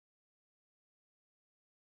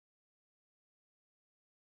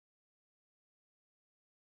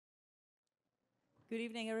Good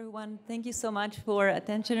evening, everyone. Thank you so much for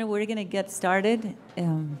attention. We're going to get started.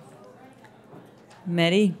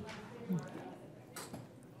 Mary.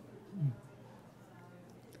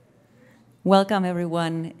 Welcome,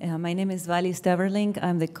 everyone. My name is Vali Steverling.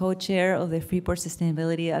 I'm the co-chair of the Freeport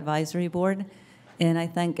Sustainability Advisory Board, and I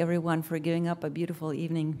thank everyone for giving up a beautiful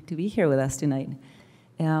evening to be here with us tonight.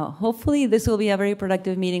 Hopefully, this will be a very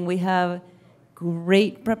productive meeting. We have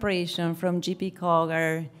great preparation from GP-COG,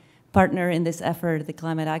 our partner in this effort, the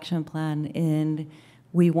Climate Action Plan, and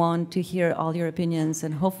we want to hear all your opinions,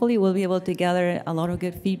 and hopefully we'll be able to gather a lot of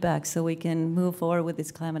good feedback so we can move forward with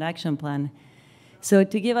this Climate Action Plan. So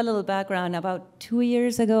to give a little background, about 2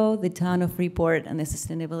 years ago, the town of Freeport and the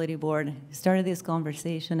Sustainability Board started this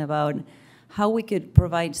conversation about how we could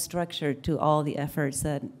provide structure to all the efforts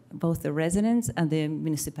that both the residents and the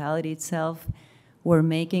municipality itself were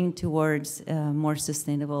making towards more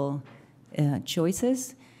sustainable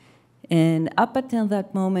choices. And up until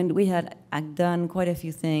that moment, we had done quite a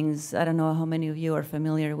few things. I don't know how many of you are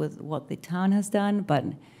familiar with what the town has done, but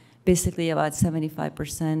basically about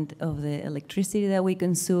 75% of the electricity that we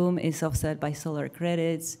consume is offset by solar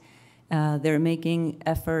credits. They're making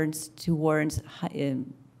efforts towards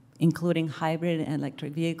including hybrid and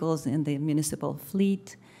electric vehicles in the municipal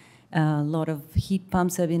fleet. A lot of heat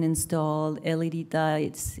pumps have been installed, LED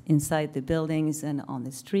lights inside the buildings and on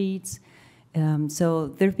the streets. So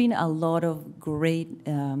there have been a lot of great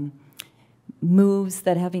moves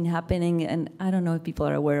that have been happening, and I don't know if people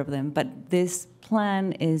are aware of them, but this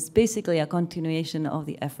plan is basically a continuation of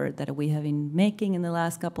the effort that we have been making in the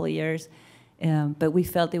last couple of years, but we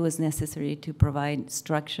felt it was necessary to provide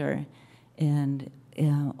structure and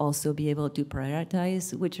also be able to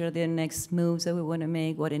prioritize which are the next moves that we want to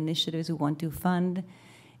make, what initiatives we want to fund.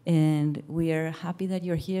 And we are happy that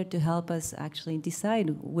you're here to help us actually decide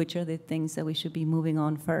which are the things that we should be moving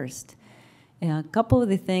on first. A couple of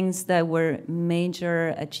the things that were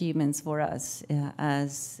major achievements for us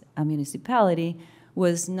as a municipality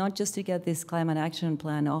was not just to get this climate action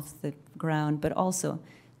plan off the ground, but also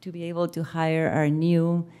to be able to hire our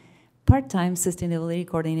new part-time sustainability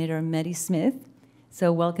coordinator, Mary Smith.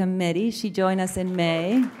 So welcome, Mary. She joined us in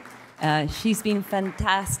May. She's been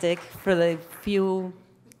fantastic for the few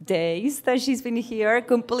days that she's been here,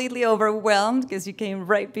 completely overwhelmed because you came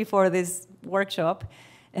right before this workshop.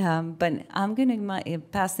 But I'm going to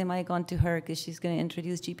pass the mic on to her because she's going to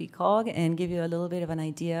introduce GP-COG and give you a little bit of an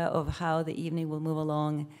idea of how the evening will move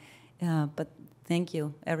along. But thank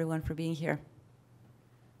you, everyone, for being here.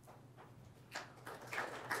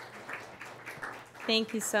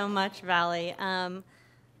 Thank you so much, Vali.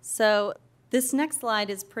 So this next slide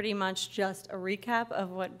is pretty much just a recap of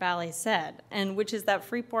what Vali said, and which is that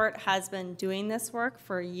Freeport has been doing this work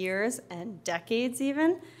for years and decades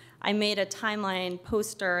even. I made a timeline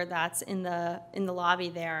poster that's in the lobby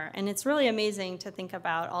there, and it's really amazing to think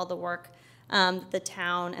about all the work the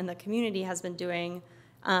town and the community has been doing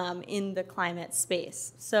in the climate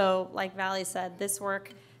space. So like Vali said, this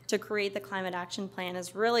work to create the Climate Action Plan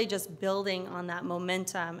is really just building on that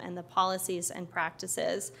momentum and the policies and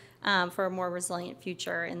practices for a more resilient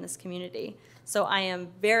future in this community. So I am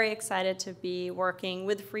very excited to be working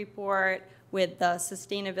with Freeport, with the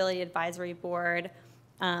Sustainability Advisory Board,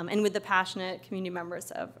 and with the passionate community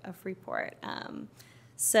members of Freeport.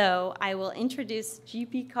 So I will introduce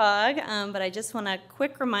GP-COG, but I just want a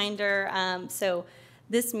quick reminder. So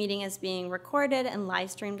this meeting is being recorded and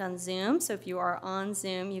live streamed on Zoom. So if you are on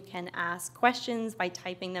Zoom, you can ask questions by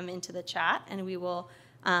typing them into the chat, and we will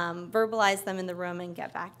verbalize them in the room and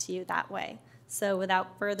get back to you that way. So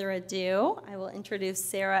without further ado, I will introduce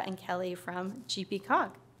Sarah and Kelly from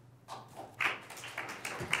GP-COG.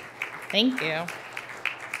 Thank you.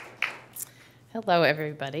 Hello,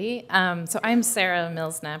 everybody. So I'm Sarah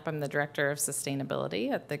Millsnap. I'm the Director of Sustainability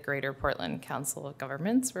at the Greater Portland Council of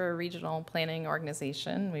Governments. We're a regional planning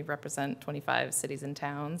organization. We represent 25 cities and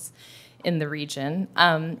towns in the region.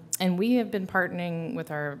 And we have been partnering with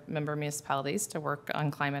our member municipalities to work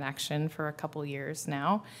on climate action for a couple years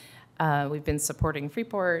now. We've been supporting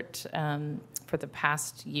Freeport for the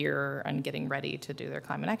past year and getting ready to do their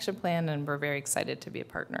climate action plan, and we're very excited to be a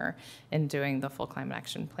partner in doing the full climate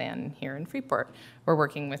action plan here in Freeport. We're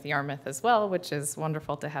working with Yarmouth as well, which is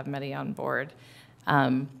wonderful to have Medi on board.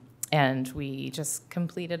 And we just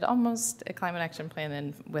completed almost a climate action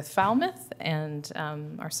plan with Falmouth and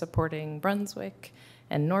are supporting Brunswick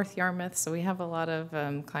and North Yarmouth. So we have a lot of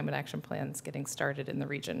climate action plans getting started in the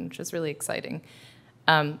region, which is really exciting.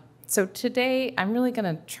 So today, I'm really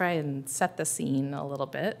going to try and set the scene a little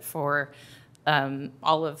bit for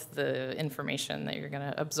all of the information that you're going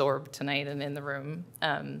to absorb tonight and in the room.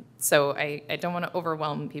 So I don't want to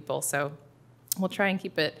overwhelm people. So We'll try and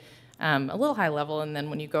keep it a little high level, and then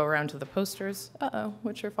when you go around to the posters,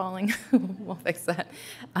 which are falling, we'll fix that.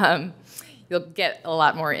 You'll get a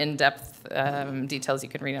lot more in-depth details you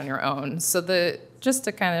can read on your own. So just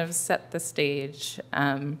to kind of set the stage,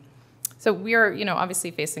 so we are,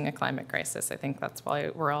 obviously facing a climate crisis. I think that's why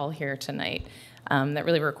we're all here tonight. That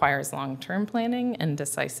really requires long-term planning and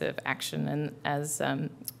decisive action. And as a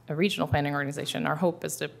regional planning organization, our hope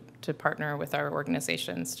is to partner with our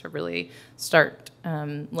organizations to really start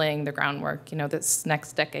laying the groundwork. This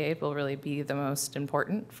next decade will really be the most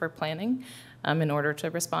important for planning in order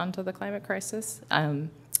to respond to the climate crisis.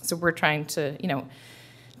 So we're trying to,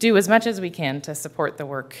 do as much as we can to support the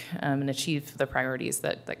work and achieve the priorities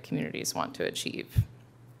that communities want to achieve.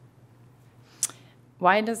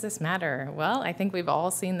 Why does this matter? Well, I think we've all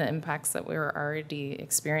seen the impacts that we're already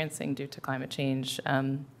experiencing due to climate change.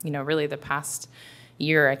 Really the past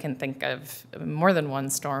year, I can think of more than one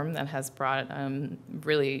storm that has brought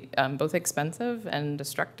really both expensive and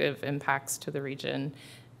destructive impacts to the region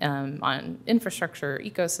on infrastructure,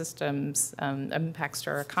 ecosystems, impacts to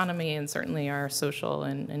our economy, and certainly our social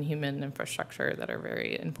and human infrastructure that are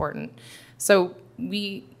very important. So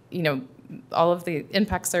all of the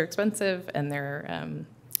impacts are expensive, and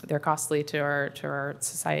they're costly to our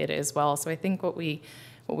society as well. So I think what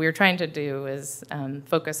we're trying to do is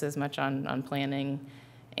focus as much on planning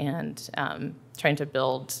and trying to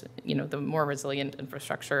build the more resilient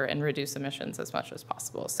infrastructure and reduce emissions as much as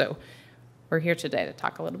possible. So we're here today to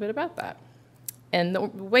talk a little bit about that. And the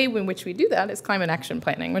way in which we do that is climate action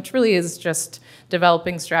planning, which really is just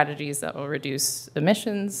developing strategies that will reduce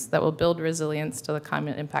emissions, that will build resilience to the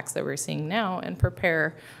climate impacts that we're seeing now, and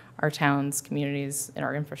prepare our towns, communities, and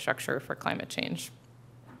our infrastructure for climate change.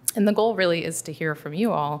 And the goal really is to hear from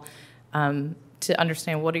you all to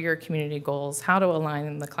understand what are your community goals, how to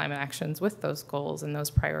align the climate actions with those goals and those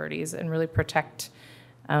priorities, and really protect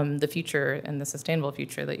the future and the sustainable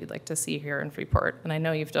future that you'd like to see here in Freeport. And I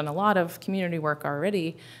know you've done a lot of community work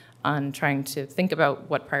already on trying to think about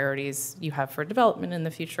what priorities you have for development in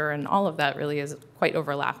the future, and all of that really is quite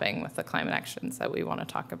overlapping with the climate actions that we want to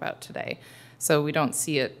talk about today. So we don't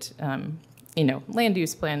see it, land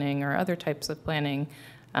use planning or other types of planning,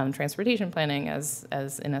 transportation planning as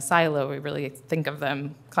in a silo. We really think of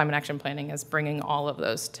them, climate action planning, as bringing all of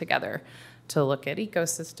those together to look at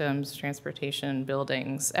ecosystems, transportation,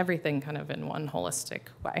 buildings, everything kind of in one holistic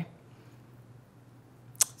way.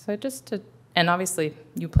 So and obviously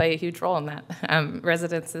you play a huge role in that.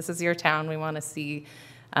 Residents, this is your town. We want to see,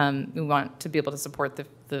 we want to be able to support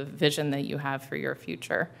the vision that you have for your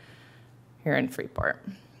future here in Freeport.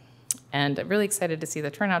 And I'm really excited to see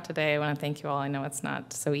the turnout today. I want to thank you all. I know it's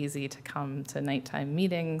not so easy to come to nighttime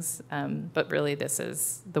meetings, but really this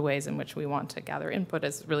is the ways in which we want to gather input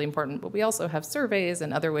is really important. But we also have surveys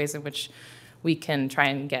and other ways in which we can try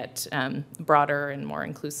and get broader and more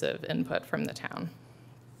inclusive input from the town.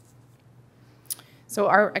 So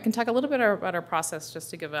I can talk a little bit about our process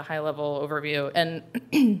just to give a high-level overview, and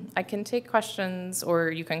I can take questions, or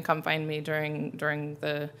you can come find me during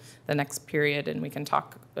the next period, and we can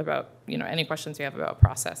talk about any questions you have about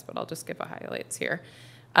process. But I'll just give the highlights here.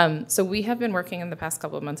 So we have been working in the past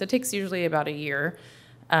couple of months. It takes usually about a year,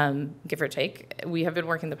 give or take. We have been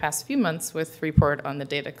working the past few months with Freeport on the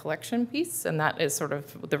data collection piece, and that is sort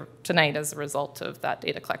of tonight as a result of that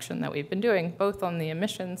data collection that we've been doing, both on the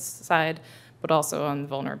emissions side, but also on the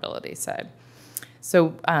vulnerability side.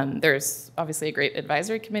 So there's obviously a great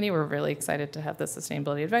advisory committee. We're really excited to have the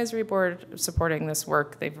Sustainability Advisory Board supporting this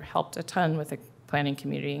work. They've helped a ton with the planning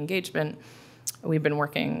community engagement. We've been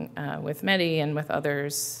working with Medi and with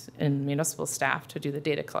others in municipal staff to do the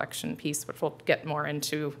data collection piece, which we'll get more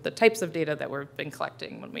into the types of data that we've been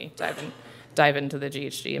collecting when we dive into the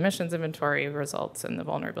GHG emissions inventory results and the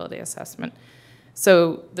vulnerability assessment.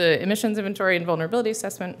 So the emissions inventory and vulnerability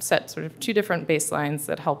assessment set sort of two different baselines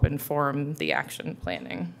that help inform the action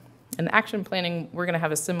planning. And the action planning, we're going to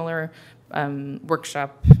have a similar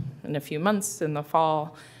workshop in a few months in the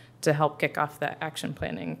fall to help kick off the action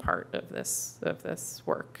planning part of this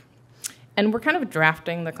work. And we're kind of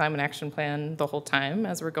drafting the climate action plan the whole time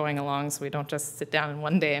as we're going along, so we don't just sit down in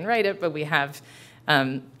one day and write it, but we have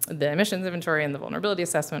the emissions inventory and the vulnerability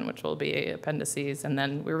assessment, which will be appendices, and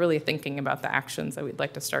then we're really thinking about the actions that we'd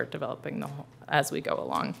like to start developing as we go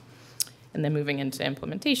along, and then moving into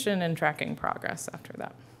implementation and tracking progress after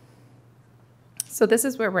that. So this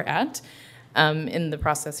is where we're at in the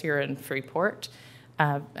process here in Freeport,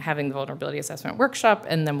 having the vulnerability assessment workshop,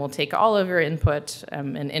 and then we'll take all of your input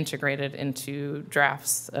and integrate it into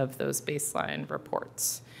drafts of those baseline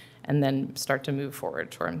reports, and then start to move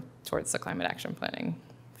forward towards the climate action planning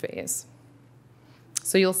phase.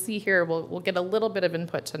 So you'll see here, we'll get a little bit of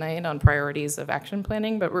input tonight on priorities of action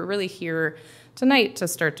planning, but we're really here tonight to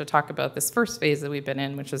start to talk about this first phase that we've been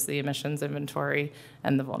in, which is the emissions inventory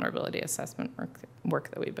and the vulnerability assessment work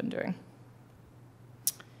that we've been doing.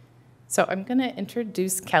 So I'm going to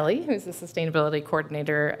introduce Kelly, who's the sustainability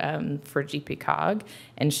coordinator for GPCOG,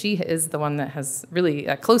 and she is the one that has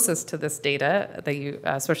really closest to this data,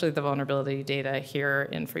 especially the vulnerability data here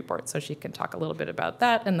in Freeport. So she can talk a little bit about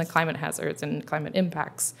that and the climate hazards and climate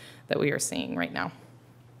impacts that we are seeing right now.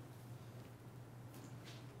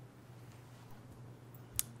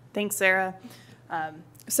 Thanks, Sarah.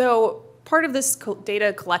 So part of this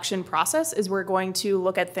data collection process is we're going to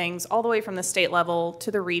look at things all the way from the state level to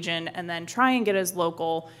the region and then try and get as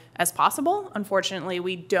local as possible. Unfortunately,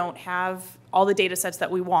 we don't have all the data sets that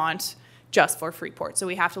we want just for Freeport, so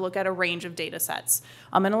we have to look at a range of data sets.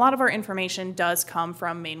 And a lot of our information does come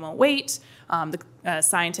from main won't wait, the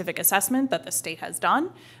scientific assessment that the state has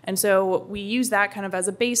done. And so we use that kind of as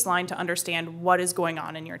a baseline to understand what is going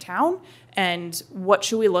on in your town and what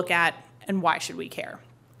should we look at and why should we care.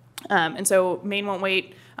 And so Maine won't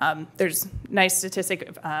wait. There's nice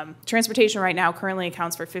statistic. Transportation right now currently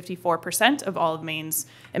accounts for 54% of all of Maine's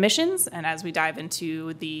emissions. And as we dive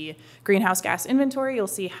into the greenhouse gas inventory, you'll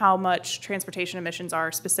see how much transportation emissions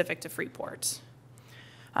are specific to Freeport.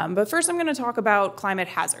 But first I'm going to talk about climate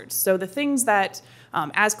hazards. So the things that,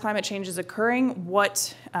 as climate change is occurring,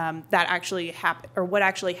 what actually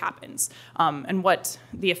happens and what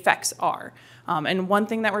the effects are. And one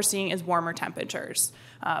thing that we're seeing is warmer temperatures.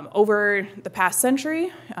 Over the past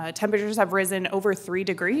century, temperatures have risen over 3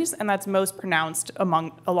 degrees, and that's most pronounced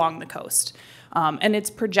along the coast. And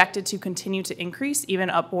it's projected to continue to increase,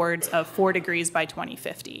 even upwards of 4 degrees by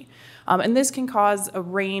 2050. And this can cause a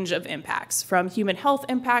range of impacts, from human health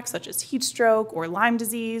impacts such as heat stroke or Lyme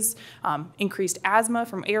disease, increased asthma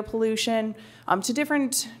from air pollution, to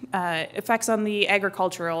different effects on the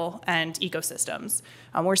agricultural and ecosystems.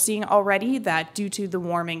 We're seeing already that due to the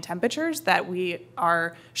warming temperatures that we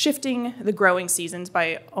are shifting the growing seasons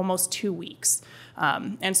by almost 2 weeks.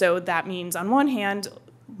 And so that means, on one hand,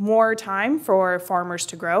 more time for farmers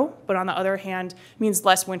to grow, but on the other hand, means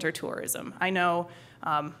less winter tourism. I know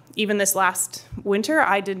even this last winter,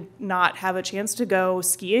 I did not have a chance to go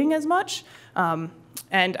skiing as much.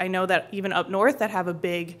 And I know that even up north that have a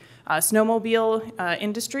big snowmobile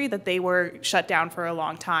industry, that they were shut down for a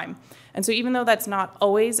long time. And so even though that's not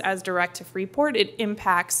always as direct to Freeport, it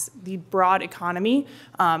impacts the broad economy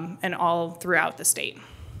and all throughout the state.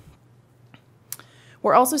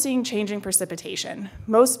 We're also seeing changing precipitation.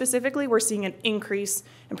 Most specifically, we're seeing an increase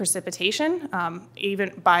in precipitation,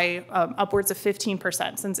 even by upwards of 15%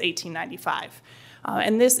 since 1895.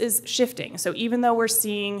 And this is shifting. So even though we're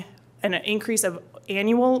seeing an increase of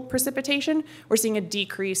annual precipitation, we're seeing a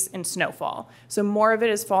decrease in snowfall. So more of it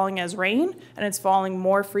is falling as rain, and it's falling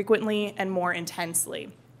more frequently and more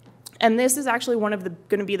intensely. And this is actually going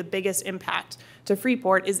to be the biggest impact to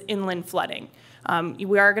Freeport is inland flooding.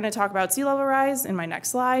 We are going to talk about sea level rise in my next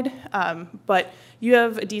slide, but you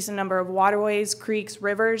have a decent number of waterways, creeks,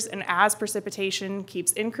 rivers, and as precipitation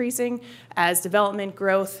keeps increasing, as development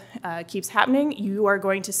growth keeps happening, you are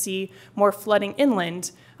going to see more flooding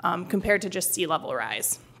inland compared to just sea level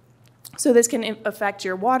rise. So this can affect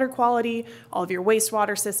your water quality, all of your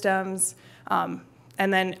wastewater systems, and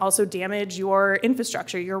then also damage your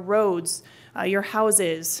infrastructure, your roads, your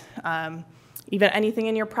houses, even anything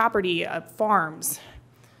in your property, farms.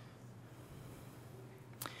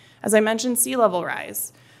 As I mentioned, sea level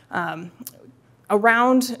rise.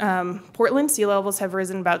 Around Portland, sea levels have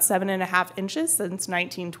risen about 7.5 inches since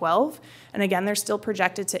 1912, and again, they're still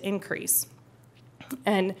projected to increase.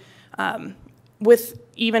 And with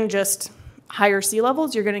even just higher sea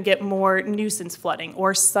levels, you're going to get more nuisance flooding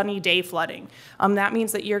or sunny day flooding. That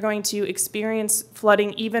means that you're going to experience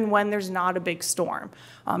flooding even when there's not a big storm.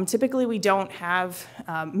 Typically, we don't have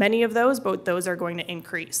many of those, but those are going to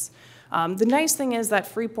increase. The nice thing is that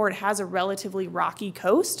Freeport has a relatively rocky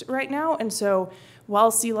coast right now, and so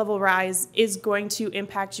while sea level rise is going to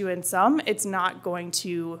impact you in some, it's not going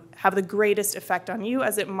to have the greatest effect on you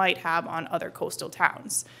as it might have on other coastal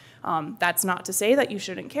towns. That's not to say that you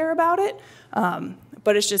shouldn't care about it,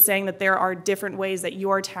 but it's just saying that there are different ways that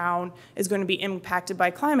your town is going to be impacted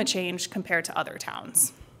by climate change compared to other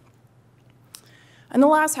towns. And the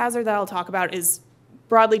last hazard that I'll talk about is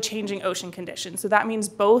broadly changing ocean conditions. So that means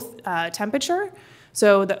both temperature.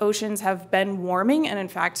 So the oceans have been warming, and in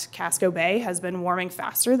fact, Casco Bay has been warming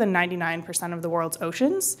faster than 99% of the world's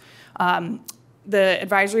oceans. The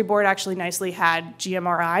advisory board actually nicely had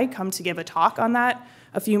GMRI come to give a talk on that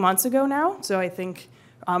a few months ago now, so I think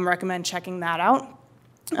recommend checking that out.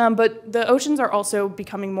 But the oceans are also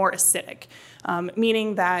becoming more acidic,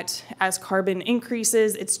 meaning that as carbon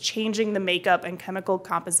increases, it's changing the makeup and chemical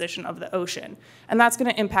composition of the ocean. And that's going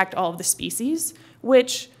to impact all of the species,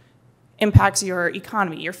 which impacts your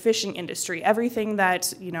economy, your fishing industry, everything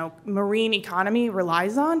that marine economy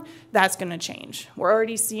relies on, that's going to change. We're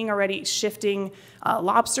already seeing shifting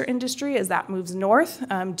lobster industry as that moves north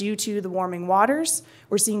due to the warming waters.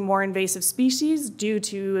 We're seeing more invasive species due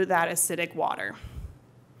to that acidic water.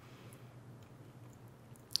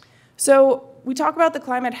 So we talk about the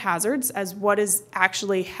climate hazards as what is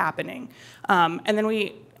actually happening. And then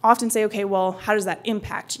we often say, okay, well, how does that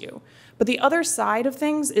impact you? But the other side of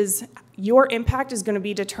things is your impact is going to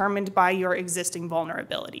be determined by your existing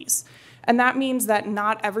vulnerabilities. And that means that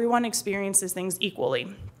not everyone experiences things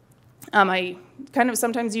equally. I kind of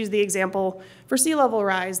sometimes use the example for sea level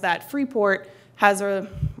rise that Freeport has a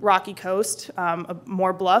rocky coast,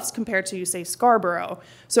 more bluffs compared to, say, Scarborough.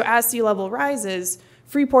 So as sea level rises,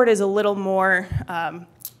 Freeport is a little more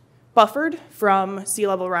buffered from sea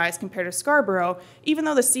level rise compared to Scarborough. Even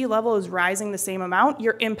though the sea level is rising the same amount,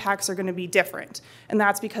 your impacts are going to be different. And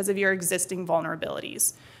that's because of your existing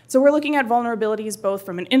vulnerabilities. So we're looking at vulnerabilities both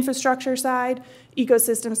from an infrastructure side,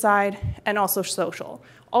 ecosystem side, and also social.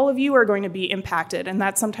 All of you are going to be impacted, and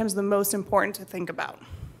that's sometimes the most important to think about.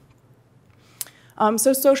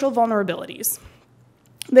 So social vulnerabilities.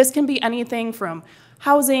 This can be anything from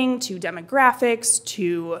housing to demographics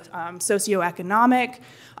to socioeconomic.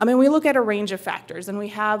 And we look at a range of factors, and we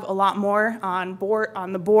have a lot more on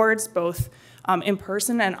the boards, both in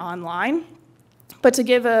person and online. But to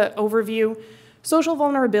give an overview, social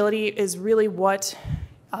vulnerability is really what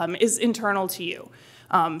is internal to you.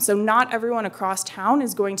 So not everyone across town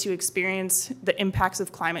is going to experience the impacts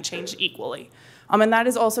of climate change equally. And that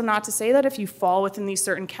is also not to say that if you fall within these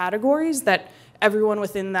certain categories that everyone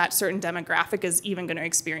within that certain demographic is even going to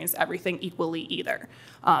experience everything equally either.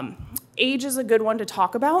 Age is a good one to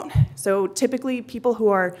talk about. So typically people who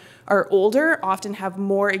are older often have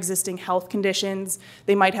more existing health conditions.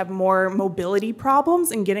 They might have more mobility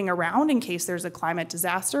problems in getting around in case there's a climate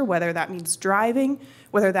disaster, whether that means driving,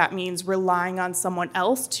 whether that means relying on someone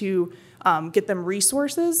else to get them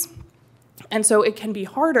resources. And so it can be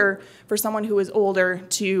harder for someone who is older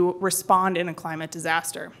to respond in a climate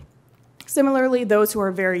disaster. Similarly, those who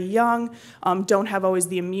are very young don't have always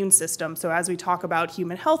the immune system. So as we talk about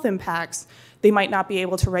human health impacts, they might not be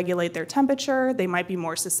able to regulate their temperature. They might be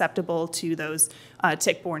more susceptible to those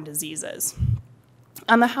tick-borne diseases.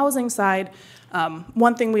 On the housing side,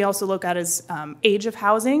 one thing we also look at is age of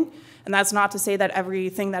housing. And that's not to say that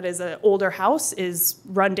everything that is an older house is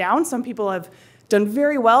run down. Some people have done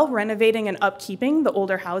very well renovating and upkeeping the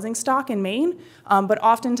older housing stock in Maine, but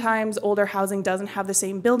oftentimes older housing doesn't have the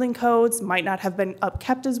same building codes, might not have been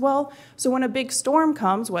upkept as well. So when a big storm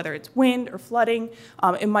comes, whether it's wind or flooding,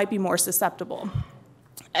 it might be more susceptible.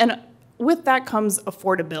 And with that comes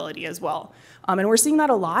affordability as well. And we're seeing that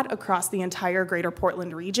a lot across the entire greater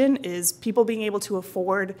Portland region is people being able to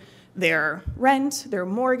afford their rent, their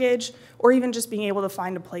mortgage, or even just being able to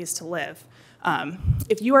find a place to live.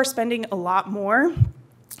 If you are spending a lot more,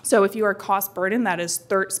 so if you are cost burden, that is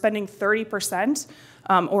spending 30%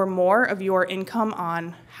 or more of your income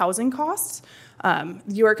on housing costs,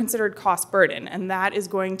 you are considered cost burden, and that is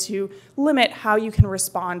going to limit how you can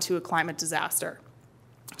respond to a climate disaster.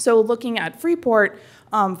 So looking at Freeport,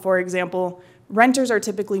 for example, renters are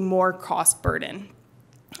typically more cost burden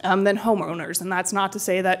than homeowners, and that's not to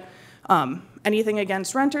say that anything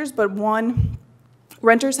against renters, but one,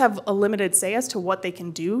 renters have a limited say as to what they can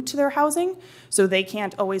do to their housing, so they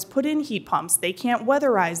can't always put in heat pumps, they can't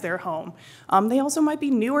weatherize their home. They also might be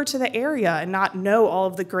newer to the area and not know all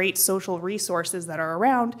of the great social resources that are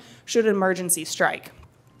around should an emergency strike.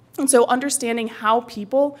 And so understanding how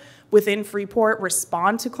people within Freeport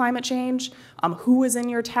respond to climate change, who is in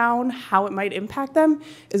your town, how it might impact them,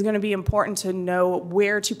 is going to be important to know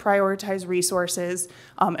where to prioritize resources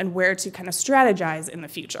and where to kind of strategize in the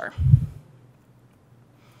future.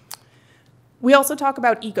 We also talk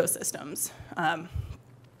about ecosystems.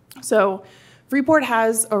 So Freeport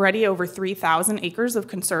has already over 3,000 acres of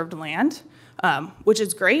conserved land, which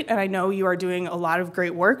is great, and I know you are doing a lot of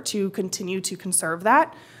great work to continue to conserve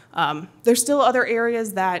that. There's still other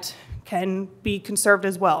areas that can be conserved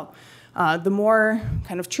as well. The more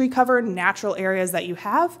kind of tree-covered natural areas that you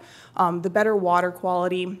have, the better water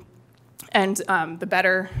quality, and the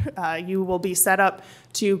better you will be set up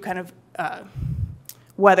to kind of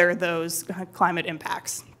weather those climate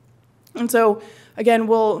impacts. And so, again,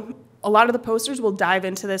 a lot of the posters will dive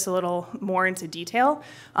into this a little more into detail,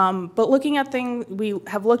 but looking at things, we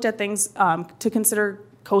have looked at things to consider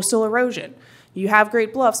coastal erosion. You have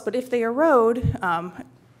Great Bluffs, but if they erode,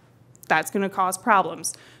 that's going to cause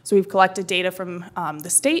problems. So we've collected data from the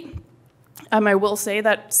state. I will say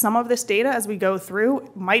that some of this data, as we go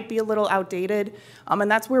through, might be a little outdated, and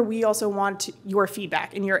that's where we also want your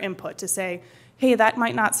feedback and your input to say, hey, that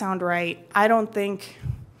might not sound right. I don't think,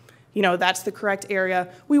 that's the correct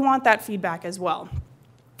area. We want that feedback as well.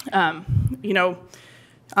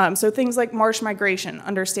 So things like marsh migration,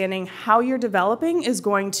 understanding how you're developing is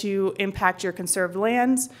going to impact your conserved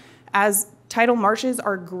lands, as tidal marshes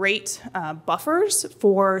are great buffers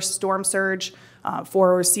for storm surge,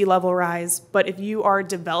 for sea level rise. But if you are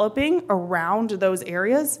developing around those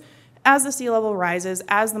areas, as the sea level rises,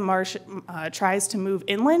 as the marsh tries to move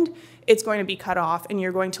inland, it's going to be cut off and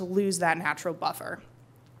you're going to lose that natural buffer.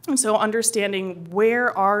 And so understanding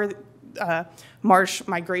where are marsh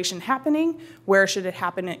migration happening, where should it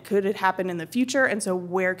happen, could it happen in the future, and so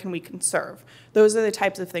where can we conserve? Those are the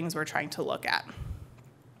types of things we're trying to look at.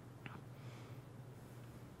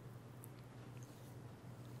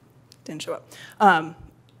 Didn't show up.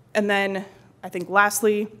 And then I think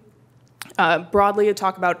lastly, broadly to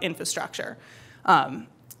talk about infrastructure.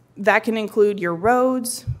 That can include your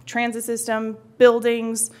roads, transit system,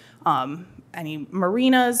 buildings, any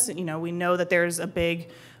marinas. We know that there's a big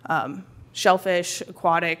shellfish,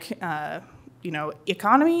 aquatic,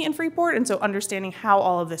 economy in Freeport, and so understanding how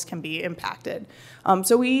all of this can be impacted.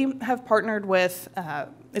 So we have partnered with,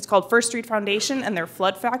 it's called First Street Foundation and their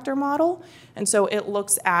flood factor model, and so it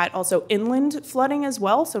looks at also inland flooding as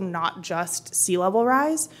well, so not just sea level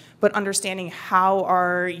rise, but understanding how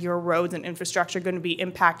are your roads and infrastructure going to be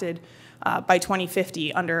impacted by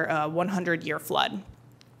 2050 under a 100-year flood.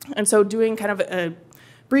 And so doing kind of a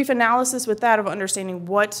brief analysis with that of understanding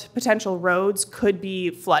what potential roads could be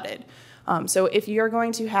flooded. So if you're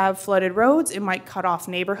going to have flooded roads, it might cut off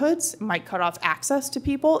neighborhoods, it might cut off access to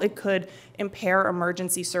people, it could impair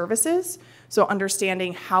emergency services, so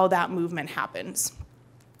understanding how that movement happens.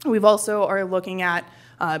 We've also are looking at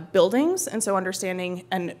buildings, and so understanding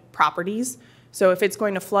and properties. So if it's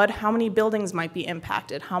going to flood, how many buildings might be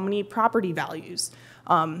impacted, how many property values?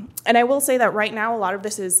 And I will say that right now a lot of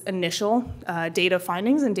this is initial data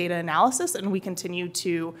findings and data analysis, and we continue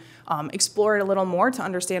to explore it a little more to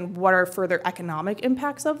understand what are further economic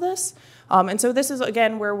impacts of this. And so this is,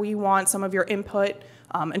 again, where we want some of your input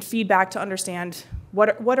and feedback to understand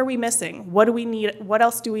what are we missing? What do we need? What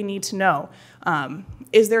else do we need to know?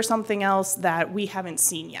 Is there something else that we haven't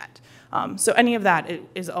seen yet? So any of that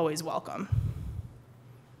is always welcome.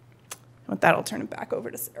 With that, I'll turn it back over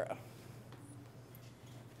to Sarah.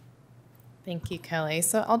 Thank you, Kelly.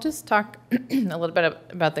 So I'll just talk a little bit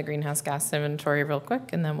about the greenhouse gas inventory real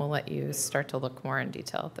quick, and then we'll let you start to look more in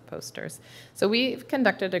detail at the posters. So we've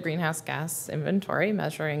conducted a greenhouse gas inventory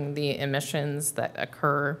measuring the emissions that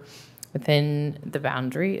occur within the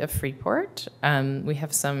boundary of Freeport. We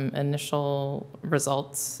have some initial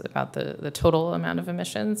results about the total amount of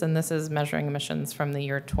emissions, and this is measuring emissions from the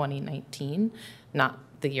year 2019, not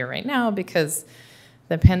the year right now, because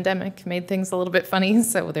the pandemic made things a little bit funny,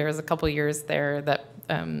 so there was a couple years there that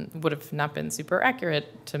would have not been super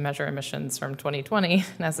accurate to measure emissions from 2020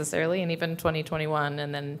 necessarily, and even 2021,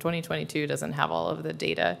 and then 2022 doesn't have all of the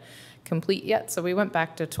data complete yet. So we went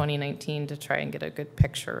back to 2019 to try and get a good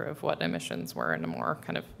picture of what emissions were in a more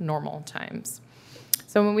kind of normal times.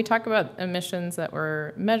 So when we talk about emissions that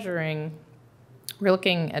we're measuring, we're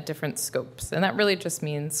looking at different scopes, and that really just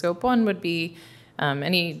means scope 1 would be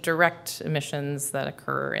any direct emissions that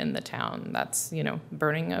occur in the town. That's,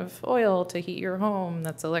 burning of oil to heat your home.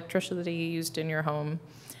 That's electricity used in your home.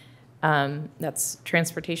 That's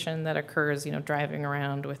transportation that occurs, driving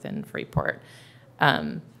around within Freeport.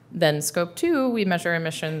 Then scope 2, we measure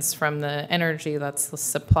emissions from the energy that's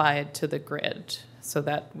supplied to the grid. So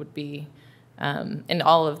that would be in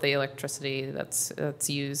all of the electricity that's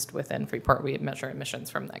used within Freeport, we measure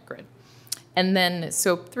emissions from that grid. And then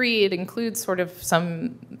scope 3, it includes sort of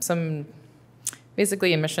some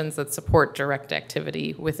basically emissions that support direct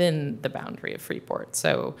activity within the boundary of Freeport.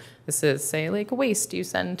 So this is, say, like waste you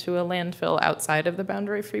send to a landfill outside of the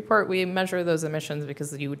boundary of Freeport. We measure those emissions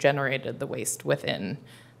because you generated the waste within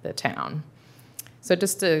the town. So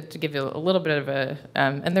just to give you a little bit of a,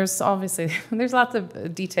 and there's obviously, there's lots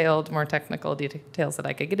of detailed, more technical details that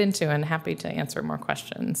I could get into, and happy to answer more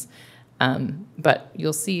questions. But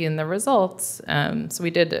you'll see in the results, so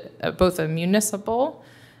we did both a municipal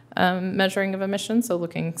measuring of emissions, so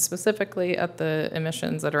looking specifically at the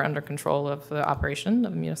emissions that are under control of the operation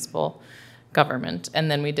of municipal government.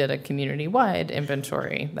 And then we did a community-wide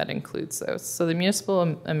inventory that includes those. So the municipal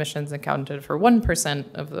emissions accounted for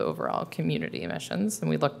 1% of the overall community emissions. And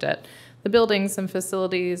we looked at the buildings and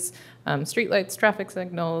facilities, streetlights, traffic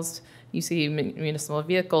signals. You see municipal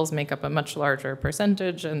vehicles make up a much larger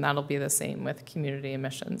percentage, and that'll be the same with community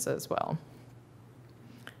emissions as well.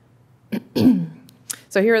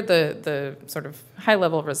 So here are the sort of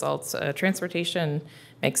high-level results. Transportation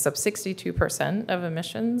makes up 62% of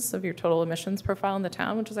emissions, of your total emissions profile in the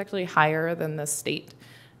town, which is actually higher than the state.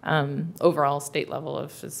 Overall state level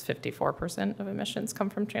is 54% of emissions come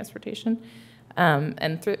from transportation.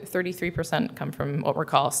 And 33% come from what we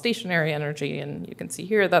call stationary energy. And you can see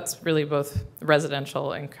here that's really both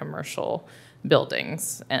residential and commercial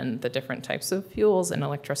buildings and the different types of fuels and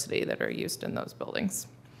electricity that are used in those buildings.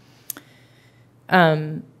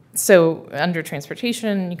 So under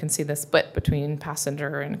transportation, you can see the split between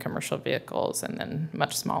passenger and commercial vehicles, and then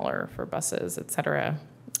much smaller for buses, et cetera.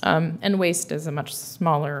 And waste is a much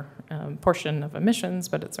smaller portion of emissions,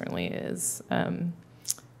 but it certainly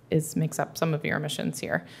makes up some of your emissions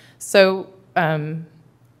here. So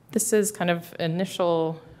this is kind of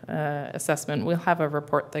initial assessment. We'll have a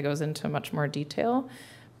report that goes into much more detail,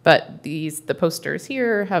 but the posters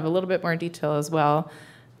here have a little bit more detail as well.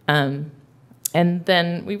 And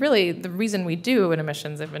then the reason we do an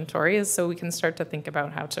emissions inventory is so we can start to think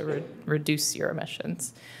about how to reduce your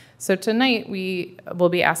emissions. So tonight we will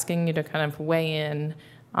be asking you to kind of weigh in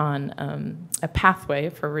on a pathway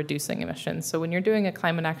for reducing emissions. So when you're doing a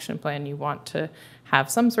climate action plan, you want to have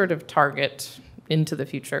some sort of target into the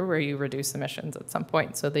future where you reduce emissions at some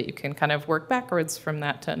point so that you can kind of work backwards from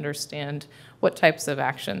that to understand what types of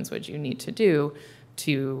actions would you need to do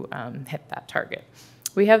to hit that target.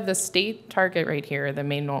 We have the state target right here, the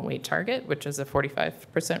main weight target, which is a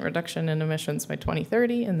 45% reduction in emissions by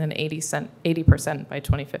 2030 and then 80% by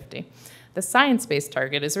 2050. The science-based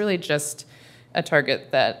target is really just a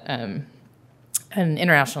target that an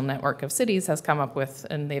international network of cities has come up with,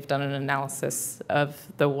 and they've done an analysis of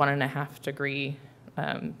the 1.5 degree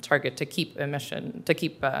target to keep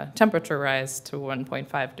temperature rise to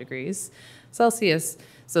 1.5 degrees Celsius.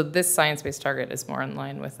 So this science-based target is more in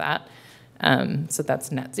line with that. So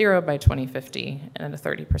that's net zero by 2050 and a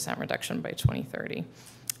 30% reduction by 2030.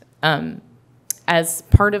 As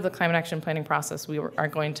part of the climate action planning process, we are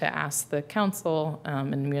going to ask the council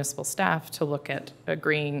and municipal staff to look at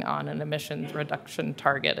agreeing on an emissions reduction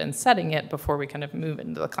target and setting it before we kind of move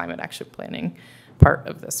into the climate action planning part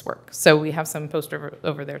of this work. So we have some posters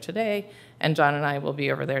over there today, and John and I will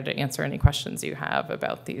be over there to answer any questions you have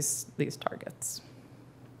about these targets.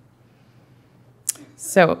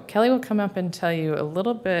 So Kelly will come up and tell you a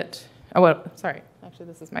little bit. Oh, well, sorry. Actually,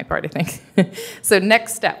 this is my part, I think. So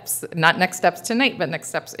next steps, not next steps tonight, but next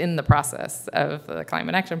steps in the process of the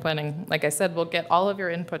climate action planning. Like I said, we'll get all of your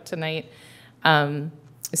input tonight,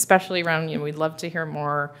 especially around, we'd love to hear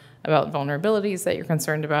more about vulnerabilities that you're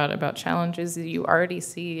concerned about challenges that you already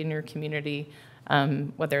see in your community,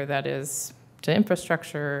 whether that is to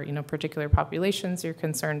infrastructure, particular populations you're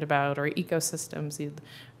concerned about, or ecosystems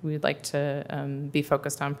we'd like to be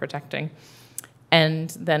focused on protecting. And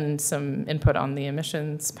then some input on the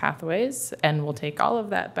emissions pathways, and we'll take all of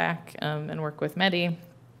that back and work with MEDI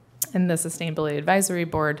and the Sustainability Advisory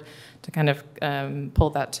Board to kind of pull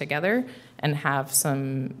that together and have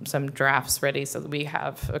some drafts ready so that we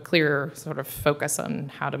have a clear sort of focus on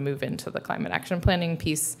how to move into the climate action planning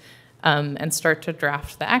piece. And start to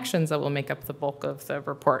draft the actions that will make up the bulk of the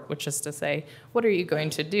report, which is to say, what are you going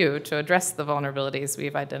to do to address the vulnerabilities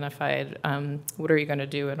we've identified? What are you going to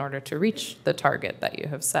do in order to reach the target that you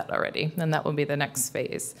have set already? And that will be the next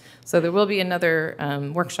phase. So there will be another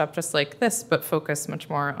workshop just like this, but focus much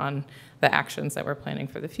more on the actions that we're planning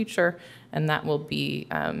for the future, and that will be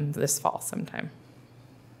this fall sometime.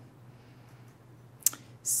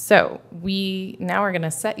 So we now are going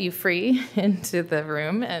to set you free into the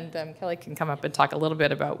room, and Kelly can come up and talk a little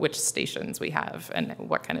bit about which stations we have and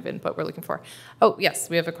what kind of input we're looking for. Oh,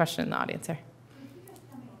 yes, we have a question in the audience here. Could you just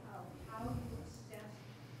tell me how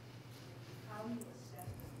you assess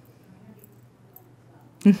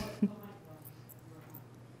the community?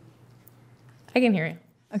 I can hear you.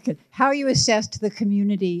 Okay. How you assessed the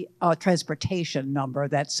community transportation number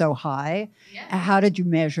that's so high? Yeah. How did you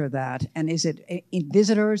measure that? And is it in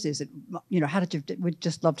visitors? Is it, how did you, we'd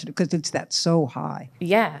just love to, because it's that so high.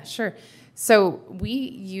 Yeah, sure. So we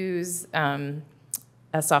use a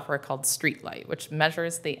software called Streetlight, which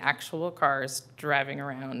measures the actual cars driving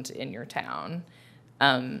around in your town.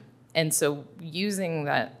 And so using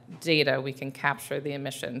that data, we can capture the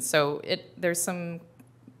emissions. So there's some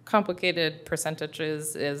complicated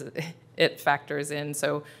percentages it factors in.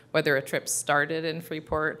 So whether a trip started in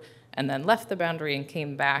Freeport and then left the boundary and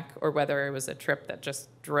came back, or whether it was a trip that just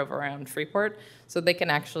drove around Freeport, so they can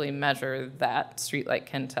actually measure that streetlight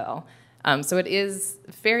can tell. So it is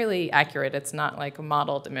fairly accurate. It's not like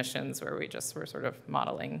modeled emissions where we're sort of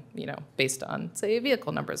modeling, based on, say,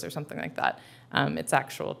 vehicle numbers or something like that. It's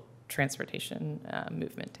actual transportation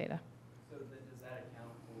movement data. So does that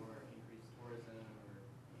account for increased tourism or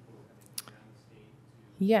people coming around the state?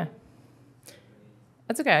 Yeah.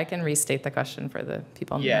 That's okay. I can restate the question for the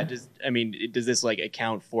people in Yeah, the... does this like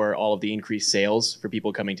account for all of the increased sales for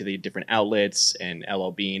people coming to the different outlets and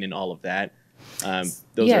LL Bean and all of that?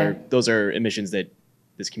 Those are emissions that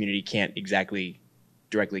this community can't exactly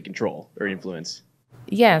directly control or influence.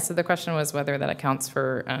 Yeah, so the question was whether that accounts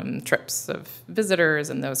for trips of visitors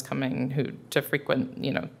and those coming to frequent,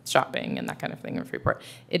 shopping and that kind of thing in Freeport.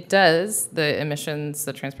 It does.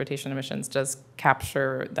 The transportation emissions does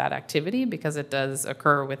capture that activity because it does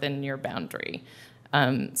occur within your boundary.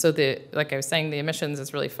 So like I was saying, the emissions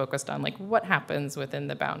is really focused on like what happens within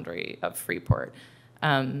the boundary of Freeport.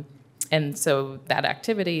 And so that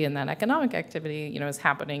activity and that economic activity, is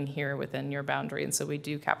happening here within your boundary. And so we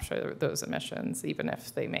do capture those emissions, even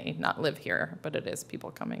if they may not live here, but it is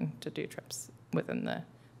people coming to do trips within the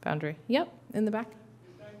boundary. Yep, in the back.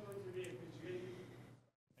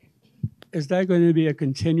 Is that going to be a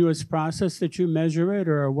continuous process that you measure it,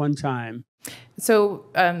 or a one-time? So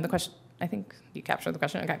the question, I think you captured the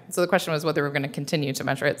question. Okay. So the question was whether we're going to continue to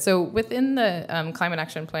measure it. So within the climate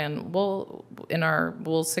action plan, we'll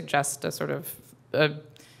suggest a sort of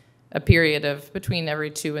a period of between every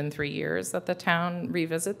 2 and 3 years that the town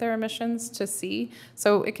revisit their emissions to see.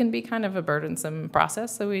 So it can be kind of a burdensome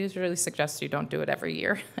process. So we usually suggest you don't do it every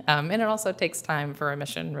year. And it also takes time for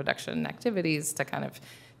emission reduction activities to kind of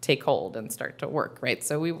take hold and start to work, right?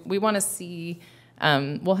 So we want to see,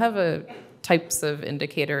 we'll have types of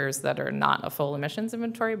indicators that are not a full emissions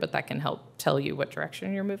inventory, but that can help tell you what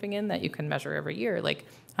direction you're moving in that you can measure every year. Like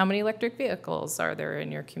how many electric vehicles are there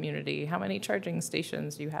in your community? How many charging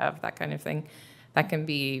stations you have? That kind of thing. That can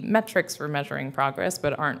be metrics for measuring progress,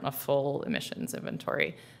 but aren't a full emissions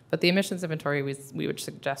inventory. But the emissions inventory we would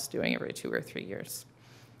suggest doing every 2 or 3 years.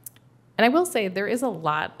 And I will say there is a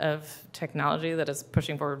lot of technology that is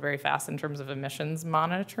pushing forward very fast in terms of emissions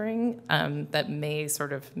monitoring that may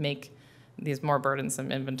sort of make these more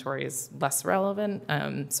burdensome inventories less relevant.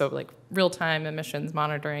 So like real-time emissions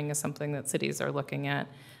monitoring is something that cities are looking at.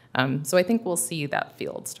 So I think we'll see that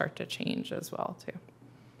field start to change as well too.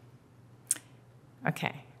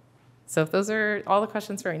 Okay, so if those are all the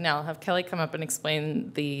questions for right now, I'll have Kelly come up and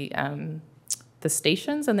explain the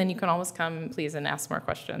stations, and then you can always come, please, and ask more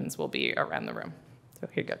questions. We'll be around the room. So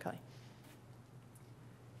here you go, Kelly.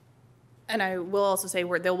 And I will also say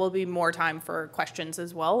there will be more time for questions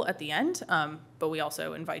as well at the end, but we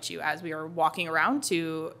also invite you as we are walking around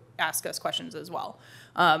to ask us questions as well.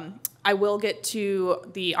 I will get to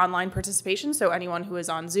the online participation, so anyone who is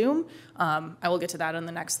on Zoom, I will get to that on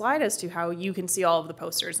the next slide as to how you can see all of the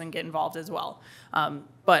posters and get involved as well.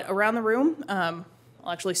 But around the room, I'll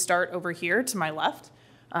actually start over here to my left.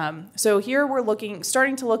 So here we're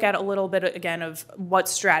starting to look at a little bit again of what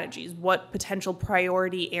strategies, what potential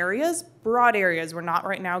priority areas, broad areas. We're not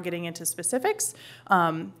right now getting into specifics.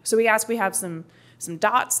 So we have some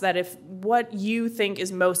dots that if what you think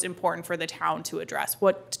is most important for the town to address,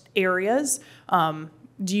 what areas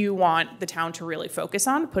do you want the town to really focus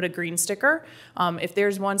on? Put a green sticker. If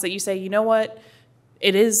there's ones that you say, you know what,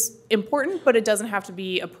 it is important, but it doesn't have to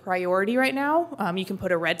be a priority right now. You can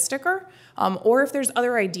put a red sticker. Or if there's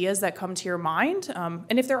other ideas that come to your mind,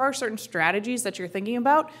 and if there are certain strategies that you're thinking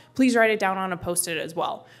about, please write it down on a Post-it as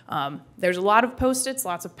well. There's a lot of Post-its,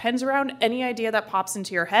 lots of pens around. Any idea that pops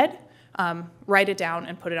into your head, write it down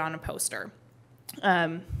and put it on a poster.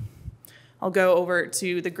 I'll go over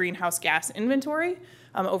to the greenhouse gas inventory.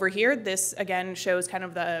 Over here, this again shows kind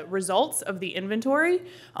of the results of the inventory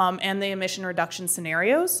and the emission reduction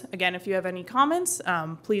scenarios. Again, if you have any comments,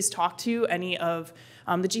 please talk to any of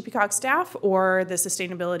the GPCOG staff or the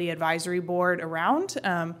Sustainability Advisory Board around.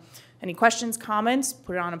 Any questions, comments,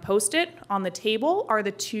 put it on a Post-it. On the table are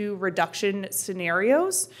the 2 reduction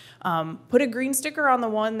scenarios. Put a green sticker on the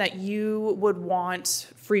one that you would want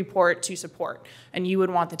Freeport to support and you would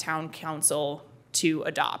want the town council to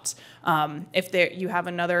adopt. If you have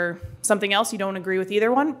something else you don't agree with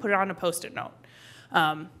either one, put it on a Post-it note.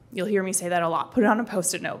 You'll hear me say that a lot. Put it on a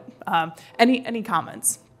Post-it note. Any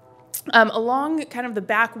comments? Along kind of the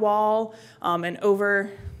back wall and over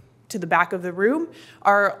to the back of the room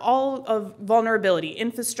are all of vulnerability,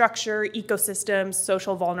 infrastructure, ecosystems,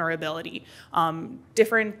 social vulnerability,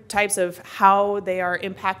 different types of how they are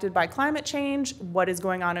impacted by climate change, what is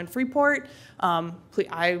going on in Freeport.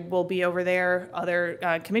 I will be over there,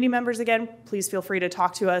 other committee members again, please feel free to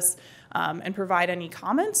talk to us and provide any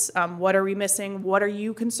comments. What are we missing? What are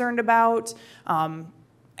you concerned about?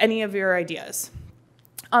 Any of your ideas.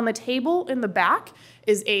 On the table in the back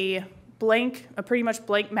is a pretty much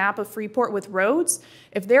blank map of Freeport with roads.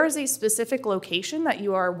 If there is a specific location that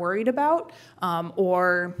you are worried about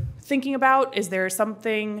or thinking about, is there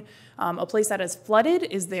something, a place that is flooded?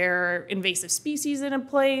 Is there invasive species in a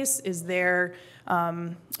place? Is there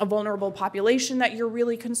a vulnerable population that you're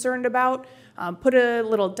really concerned about? Put a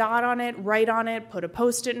little dot on it, write on it, put a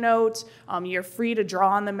Post-it note. You're free to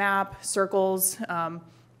draw on the map, circles,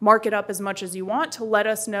 mark it up as much as you want to let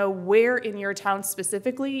us know where in your town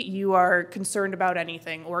specifically you are concerned about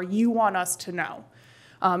anything or you want us to know.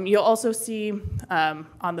 You'll also see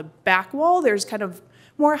on the back wall, there's kind of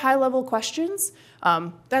more high-level questions.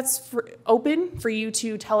 That's open for you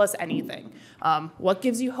to tell us anything. What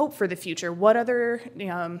gives you hope for the future? What other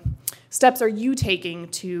steps are you taking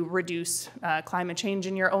to reduce climate change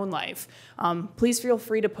in your own life? Please feel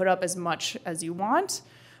free to put up as much as you want.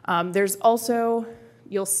 There's also,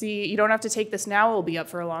 you'll see, you don't have to take this now, it will be up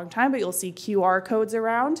for a long time, but you'll see QR codes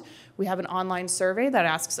around. We have an online survey that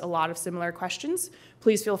asks a lot of similar questions.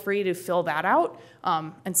 Please feel free to fill that out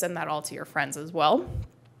and send that all to your friends as well.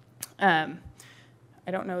 I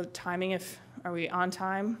don't know the timing, are we on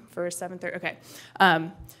time for 7:30? Okay.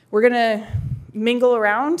 We're gonna mingle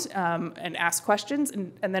around and ask questions,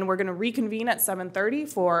 and then we're gonna reconvene at 7:30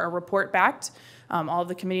 for a report back. All of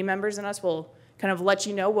the committee members and us will kind of let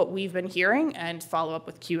you know what we've been hearing and follow up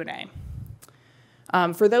with Q&A.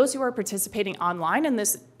 For those who are participating online, and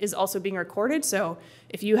this is also being recorded, so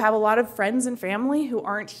if you have a lot of friends and family who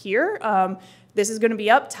aren't here, this is going to be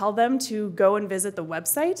up. Tell them to go and visit the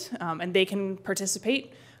website, and they can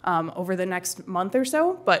participate over the next month or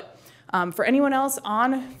so. But for anyone else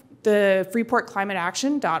on the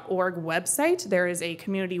freeportclimateaction.org website, there is a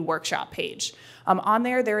community workshop page. On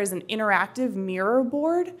there is an interactive mirror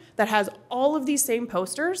board that has all of these same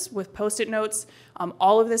posters with Post-it notes,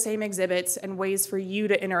 all of the same exhibits, and ways for you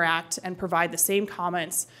to interact and provide the same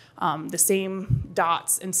comments, the same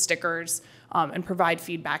dots and stickers, and provide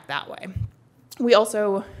feedback that way. We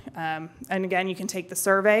also, and again, you can take the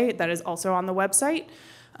survey that is also on the website.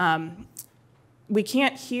 We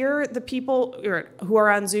can't hear the people who are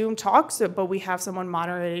on Zoom talk, but we have someone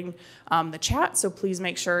moderating the chat, so please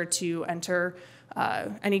make sure to enter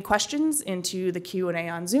any questions into the Q&A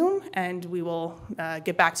on Zoom, and we will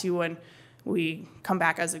get back to you when we come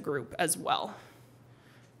back as a group as well.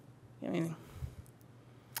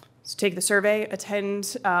 So take the survey,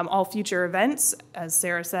 attend all future events. As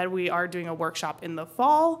Sarah said, we are doing a workshop in the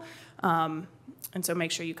fall, and so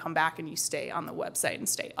make sure you come back and you stay on the website and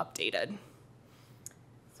stay updated.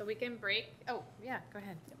 So we can break. Oh, yeah, go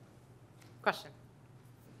ahead. Question.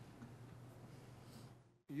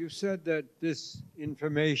 You said that this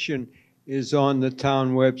information is on the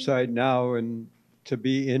town website now and to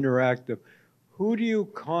be interactive. Who do you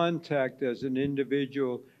contact as an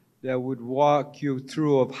individual that would walk you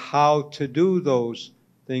through of how to do those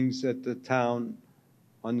things at the town,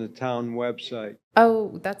 on the town website?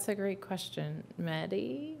 Oh, that's a great question.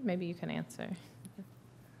 Maddie, maybe you can answer.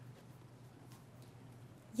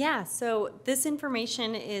 Yeah, so this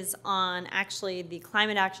information is on actually the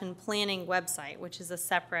Climate Action Planning website, which is a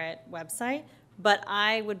separate website, but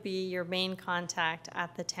I would be your main contact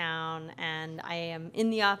at the town, and I am in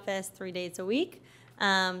the office 3 days a week,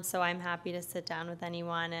 so I'm happy to sit down with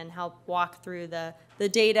anyone and help walk through the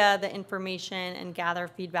data, the information, and gather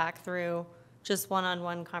feedback through just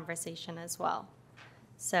one-on-one conversation as well.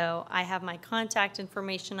 So I have my contact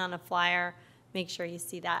information on a flyer. Make sure you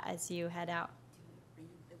see that as you head out.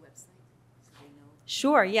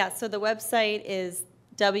 Sure, yeah. So the website is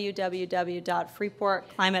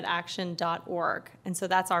www.freeportclimateaction.org. And so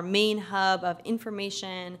that's our main hub of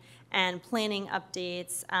information and planning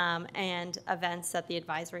updates and events that the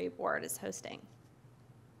advisory board is hosting.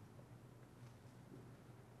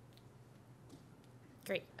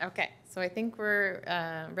 Great. Okay. So I think we're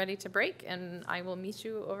ready to break, and I will meet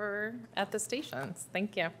you over at the stations.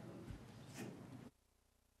 Thank you.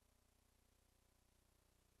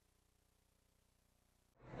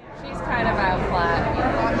 She's kind of out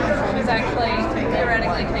flat. She's actually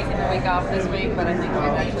theoretically taking the week off this week, but I think she's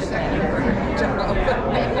actually planning for her job.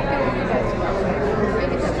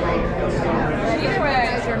 Either way,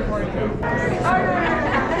 it's important.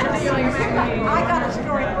 I got a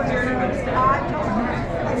story for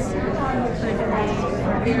you.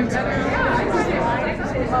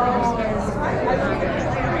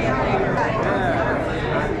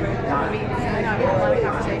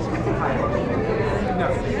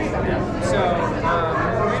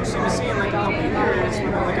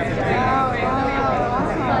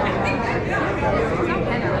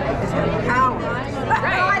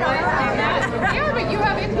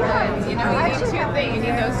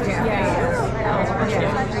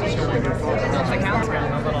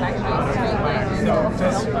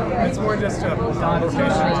 we're just a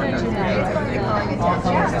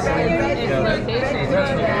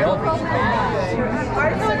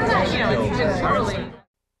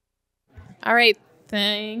All right,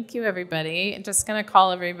 thank you, everybody. I'm just going to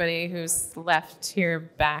call everybody who's left here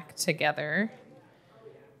back together.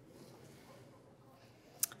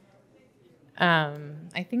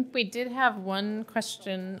 I think we did have one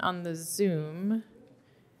question on the Zoom.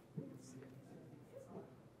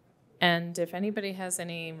 And if anybody has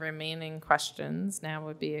any remaining questions, now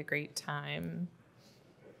would be a great time.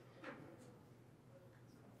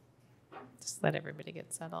 Just let everybody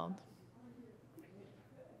get settled.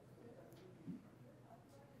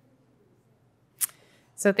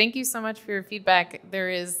 So thank you so much for your feedback. There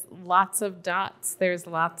is lots of dots. There's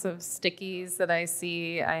lots of stickies that I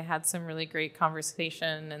see. I had some really great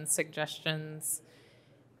conversation and suggestions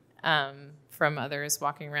from others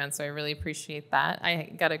walking around, so I really appreciate that.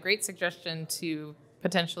 I got a great suggestion to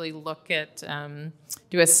potentially look at,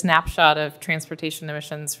 do a snapshot of transportation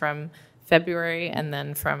emissions from February and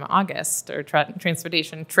then from August, or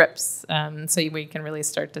transportation trips, so we can really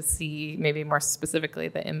start to see maybe more specifically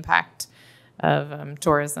the impact of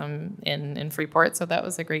tourism in Freeport. So that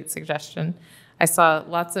was a great suggestion. I saw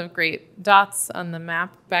lots of great dots on the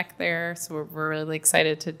map back there, so we're really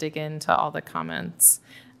excited to dig into all the comments.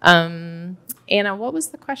 Anna, what was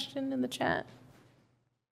the question in the chat?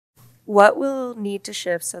 What will need to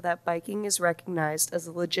shift so that biking is recognized as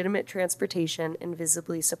a legitimate transportation and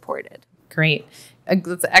visibly supported? Great.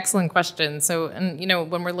 That's an excellent question. So, and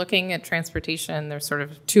when we're looking at transportation, there's sort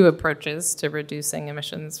of two approaches to reducing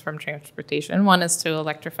emissions from transportation. One is to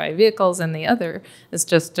electrify vehicles, and the other is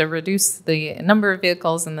just to reduce the number of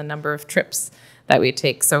vehicles and the number of trips that we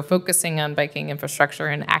take. So focusing on biking infrastructure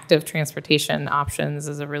and active transportation options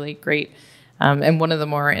is a really great and one of the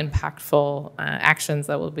more impactful actions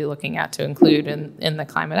that we'll be looking at to include in the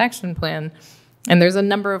Climate Action Plan. And there's a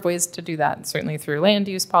number of ways to do that, certainly through land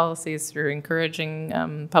use policies, through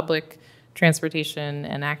encouraging public transportation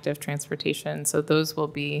and active transportation. So those will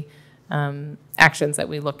be actions that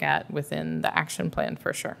we look at within the action plan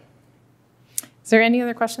for sure. Is there any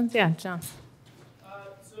other questions? Yeah, John.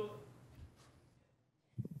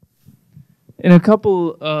 In a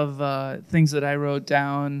couple of things that I wrote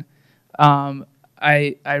down,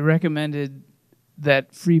 I recommended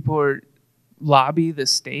that Freeport lobby the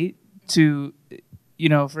state to,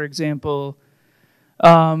 for example,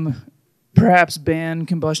 perhaps ban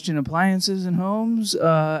combustion appliances in homes.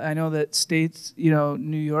 I know that states,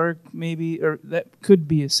 New York maybe, or that could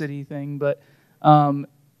be a city thing, but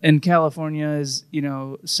and California is,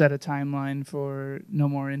 set a timeline for no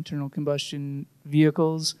more internal combustion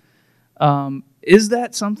vehicles. Is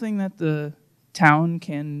that something that the town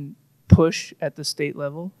can push at the state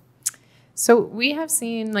level? So we have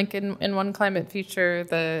seen, like in One Climate Future,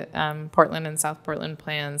 the Portland and South Portland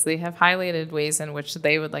plans, they have highlighted ways in which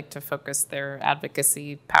they would like to focus their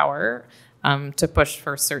advocacy power to push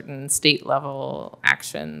for certain state level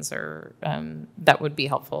actions or that would be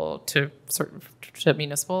helpful to to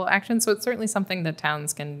municipal action. So it's certainly something that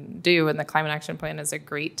towns can do, and the Climate Action Plan is a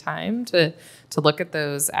great time to look at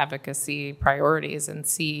those advocacy priorities and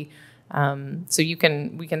see. So we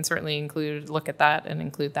can certainly look at that and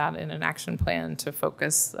include that in an action plan to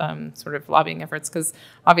focus sort of lobbying efforts, because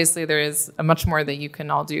obviously there is much more that you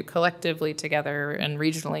can all do collectively together and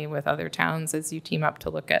regionally with other towns as you team up to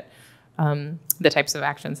look at the types of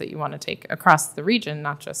actions that you want to take across the region,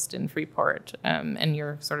 not just in Freeport. And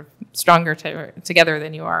you're sort of stronger together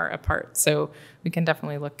than you are apart. So we can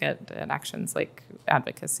definitely look at actions like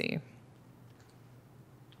advocacy.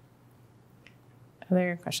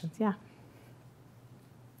 Other questions? Yeah.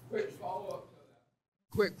 Quick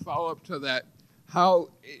follow-up to that. How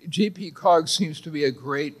GP-COG seems to be a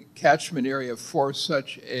great catchment area for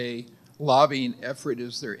such a lobbying effort.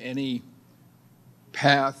 Is there any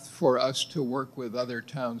path for us to work with other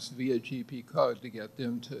towns via GP-COG to get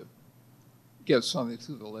them to get something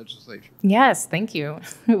through the legislature? Yes, thank you.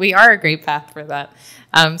 We are a great path for that.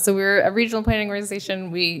 So we're a regional planning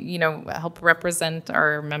organization. We, help represent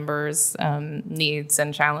our members' needs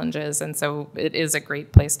and challenges, and so it is a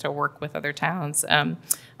great place to work with other towns.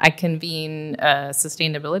 I convene a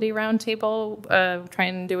sustainability roundtable, try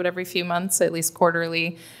and do it every few months, at least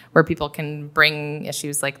quarterly, where people can bring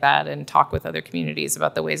issues like that and talk with other communities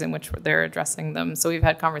about the ways in which they're addressing them. So we've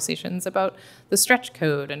had conversations about the stretch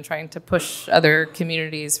code and trying to push other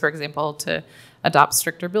communities, for example, to adopt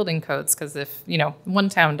stricter building codes, because if one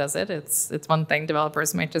town does it, it's one thing.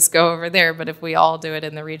 Developers might just go over there, but if we all do it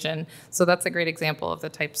in the region, so that's a great example of the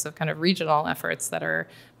types of kind of regional efforts that are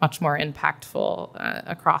much more impactful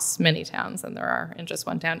across many towns than there are in just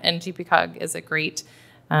one town. And GP-COG is a great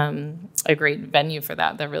a great venue for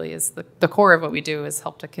that. That really is the core of what we do, is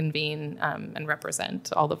help to convene and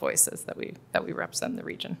represent all the voices that we represent in the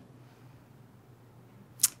region.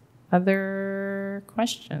 Other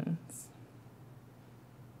questions?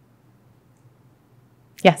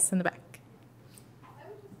 Yes, in the back.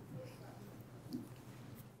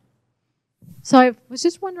 So I was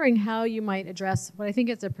just wondering how you might address what I think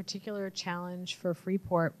is a particular challenge for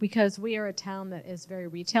Freeport, because we are a town that is very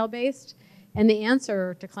retail-based, and the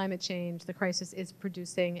answer to climate change, the crisis, is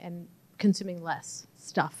producing and consuming less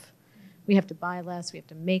stuff. We have to buy less, we have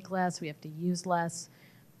to make less, we have to use less.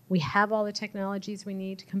 We have all the technologies we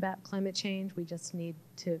need to combat climate change. We just need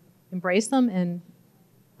to embrace them and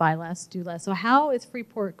buy less, do less. So how is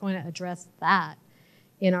Freeport going to address that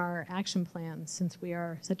in our action plan, since we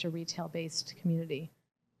are such a retail-based community?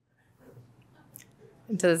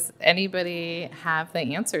 Does anybody have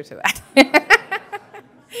the answer to that?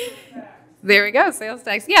 There we go, sales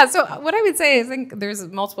tax. Yeah, so what I would say is I think there's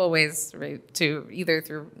multiple ways, right, to either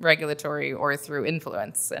through regulatory or through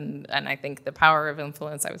influence. And I think the power of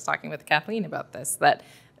influence, I was talking with Kathleen about this, that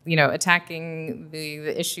attacking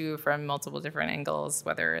the issue from multiple different angles,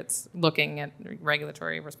 whether it's looking at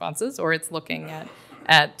regulatory responses or it's looking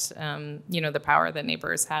at the power that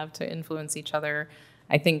neighbors have to influence each other.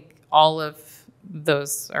 I think all of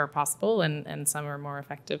those are possible, and some are more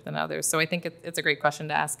effective than others. So I think it's a great question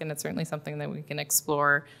to ask, and it's certainly something that we can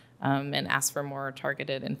explore and ask for more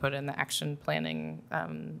targeted input in the action planning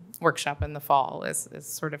workshop in the fall, is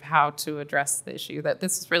sort of how to address the issue that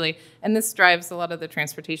this is really, and this drives a lot of the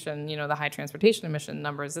transportation, the high transportation emission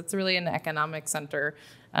numbers. It's really an economic center,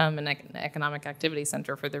 an economic activity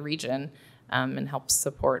center for the region, and helps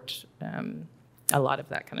support a lot of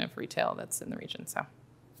that kind of retail that's in the region. So,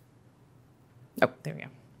 there we go.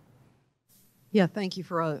 Yeah, thank you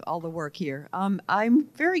for all the work here. I'm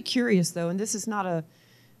very curious, though, and this is not a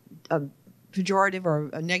pejorative or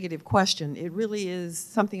a negative question. It really is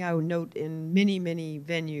something I would note in many, many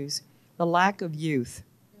venues, the lack of youth,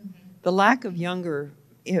 the lack of younger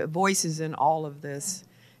voices in all of this.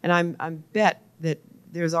 And I bet that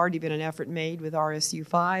there's already been an effort made with RSU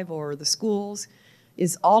 5 or the schools.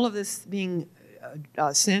 Is all of this being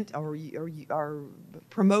sent or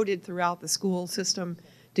promoted throughout the school system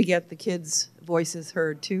to get the kids' voices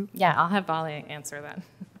heard too? Yeah, I'll have Vali answer that.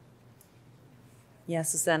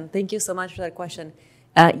 Yes, Suzanne, thank you so much for that question.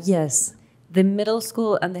 Yes, the middle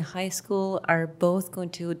school and the high school are both going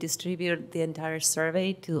to distribute the entire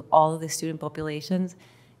survey to all of the student populations.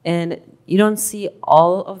 And you don't see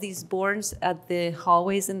all of these boards at the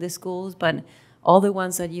hallways in the schools, but all the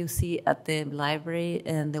ones that you see at the library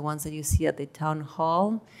and the ones that you see at the town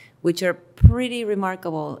hall, which are pretty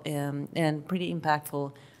remarkable and pretty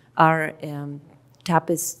impactful, are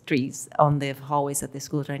tapestries on the hallways at the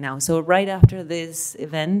schools right now. So right after this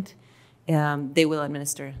event, they will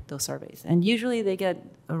administer those surveys. And usually they get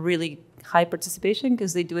a really high participation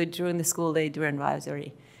because they do it during the school day, during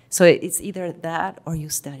advisory. So it's either that or you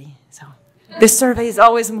study. So the survey is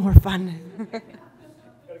always more fun.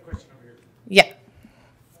 Yeah.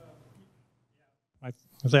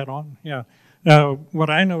 Is that on? Yeah. What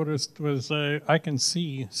I noticed was I can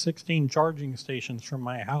see 16 charging stations from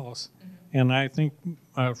my house, and I think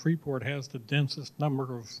Freeport has the densest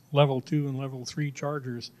number of level 2 and level 3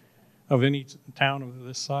 chargers of any town of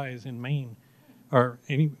this size in Maine, or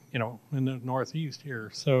any, in the Northeast here.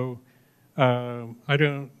 So I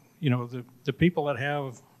don't, the people that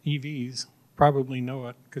have EVs probably know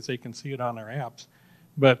it because they can see it on their apps.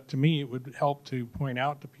 But to me, it would help to point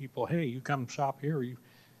out to people, hey, you come shop here,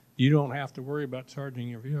 you don't have to worry about charging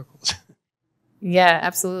your vehicles. Yeah,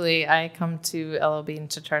 absolutely. I come to LL Bean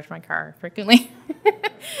to charge my car frequently.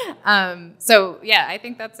 So yeah, I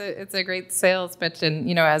think it's a great sales pitch.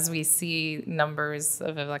 And, as we see numbers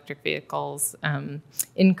of electric vehicles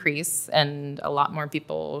increase and a lot more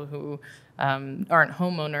people who aren't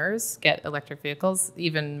homeowners get electric vehicles,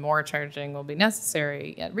 even more charging will be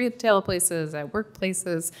necessary at retail places, at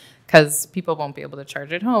workplaces, because people won't be able to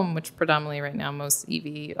charge at home, which predominantly right now most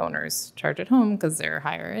EV owners charge at home because they're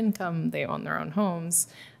higher income, they own their own homes.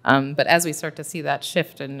 But as we start to see that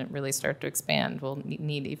shift and really start to expand, we'll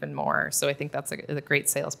need even more. So I think that's a great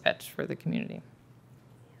sales pitch for the community.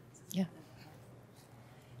 Yeah.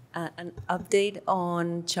 An update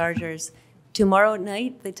on chargers. Tomorrow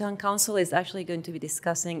night, the town council is actually going to be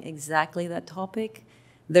discussing exactly that topic.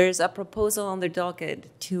 There's a proposal on the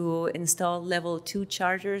docket to install level 2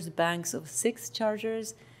 chargers, banks of 6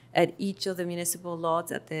 chargers at each of the municipal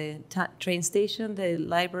lots at the train station, the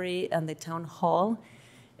library, and the town hall.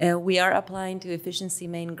 We are applying to Efficiency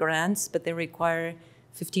Maine grants, but they require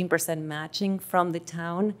 15% matching from the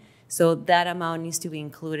town. So that amount needs to be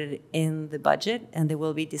included in the budget, and they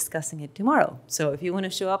will be discussing it tomorrow. So if you want to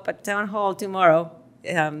show up at town hall tomorrow,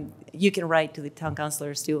 you can write to the town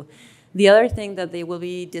councilors too. The other thing that they will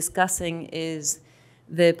be discussing is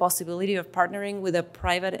the possibility of partnering with a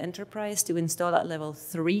private enterprise to install that level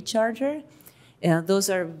 3 charger. Those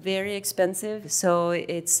are very expensive, so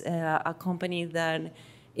it's a company that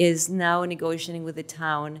is now negotiating with the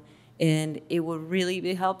town, and it would really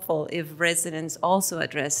be helpful if residents also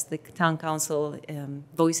address the town council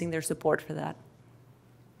voicing their support for that.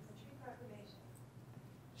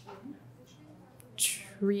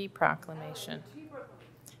 Tree proclamation.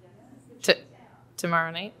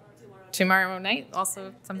 Tomorrow night? Tomorrow night,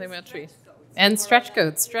 also something about trees. And stretch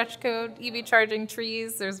code, EV charging,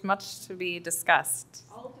 trees, there's much to be discussed.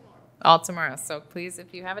 All tomorrow. So please,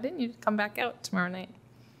 if you have it in you, come back out tomorrow night.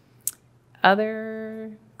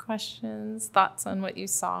 Other questions, thoughts on what you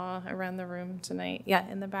saw around the room tonight? Yeah,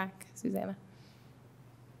 in the back, Susanna.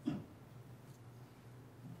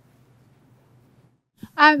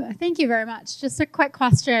 Thank you very much. Just a quick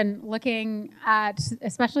question, looking at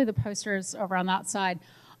especially the posters over on that side.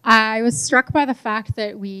 I was struck by the fact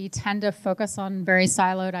that we tend to focus on very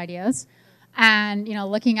siloed ideas, and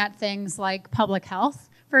looking at things like public health,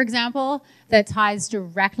 for example, that ties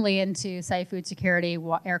directly into, say, food security,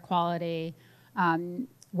 air quality,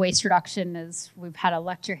 waste reduction. As we've had a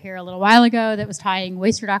lecture here a little while ago that was tying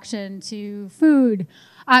waste reduction to food,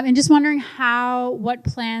 and just wondering what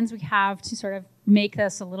plans we have to sort of make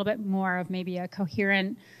this a little bit more of maybe a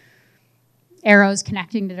coherent arrows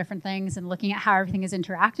connecting to different things and looking at how everything is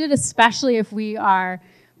interacted, especially if we are,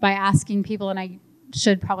 by asking people, and I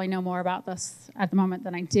should probably know more about this at the moment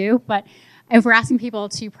than I do, but if we're asking people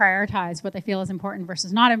to prioritize what they feel is important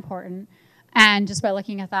versus not important, and just by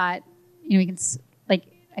looking at that, we can,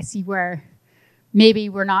 I see where maybe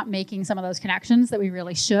we're not making some of those connections that we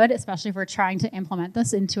really should, especially if we're trying to implement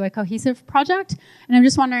this into a cohesive project. And I'm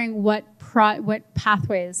just wondering what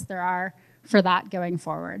pathways there are for that going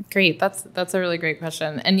forward. Great, that's a really great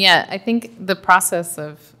question. And yeah, I think the process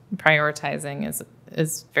of prioritizing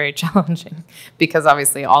is very challenging because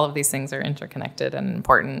obviously all of these things are interconnected and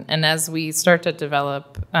important. And as we start to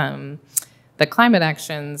develop the climate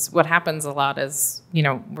actions, what happens a lot is,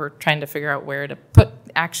 we're trying to figure out where to put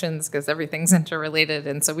actions because everything's interrelated.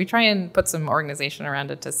 And so we try and put some organization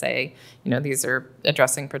around it to say, these are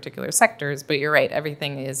addressing particular sectors, but you're right,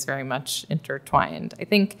 everything is very much intertwined. I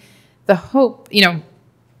think the hope,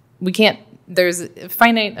 there's a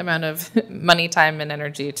finite amount of money, time, and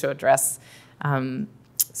energy to address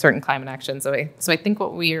certain climate actions. So I think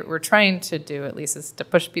what we're trying to do, at least, is to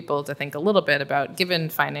push people to think a little bit about, given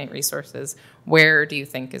finite resources, where do you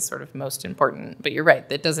think is sort of most important? But you're right,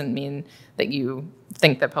 that doesn't mean that you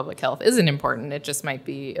think that public health isn't important. It just might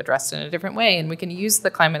be addressed in a different way. And we can use the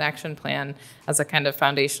Climate Action Plan as a kind of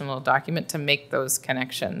foundational document to make those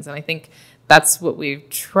connections. And I think that's what we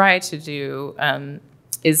try to do.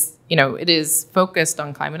 It is focused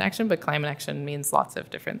on climate action, but climate action means lots of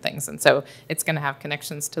different things. And so it's going to have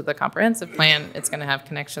connections to the comprehensive plan. It's going to have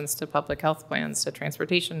connections to public health plans, to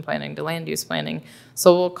transportation planning, to land use planning.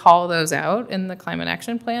 So we'll call those out in the climate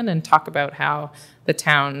action plan and talk about how the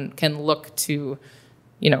town can look to,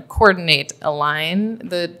 coordinate, align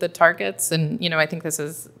the targets. And, I think this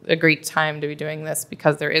is a great time to be doing this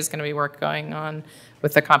because there is going to be work going on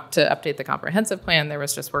with to update the comprehensive plan. There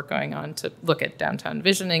was just work going on to look at downtown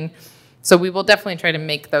visioning. So we will definitely try to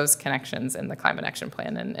make those connections in the climate action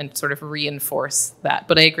plan and sort of reinforce that.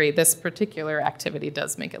 But I agree, this particular activity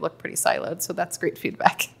does make it look pretty siloed, so that's great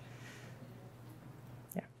feedback.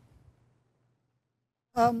 Yeah.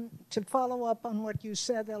 To follow up on what you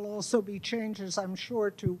said, there'll also be changes, I'm sure,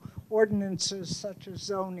 to ordinances such as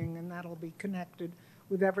zoning, and that'll be connected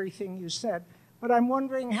with everything you said. But I'm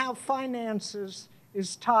wondering how finances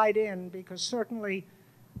is tied in, because certainly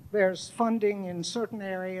there's funding in certain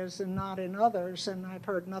areas and not in others, and I've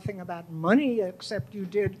heard nothing about money, except you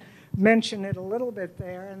did mention it a little bit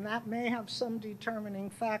there, and that may have some determining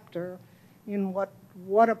factor in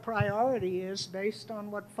what a priority is based on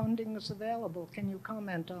what funding is available. Can you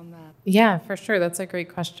comment on that? Yeah, for sure. That's a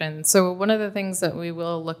great question. So one of the things that we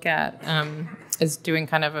will look at is doing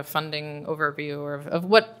kind of a funding overview of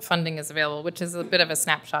what funding is available, which is a bit of a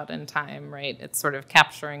snapshot in time, right? It's sort of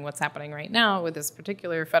capturing what's happening right now with this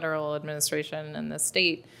particular federal administration and the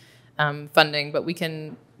state funding, but we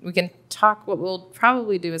can talk. What we'll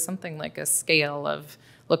probably do is something like a scale of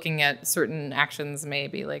looking at certain actions,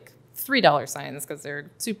 maybe like $3 signs because they're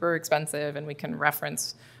super expensive, and we can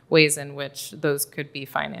reference ways in which those could be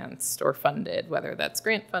financed or funded, whether that's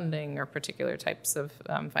grant funding or particular types of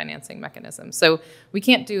financing mechanisms. So we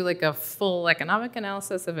can't do like a full economic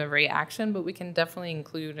analysis of every action, but we can definitely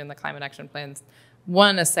include in the climate action plans,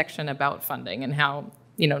 a section about funding and how,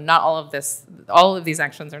 not all of these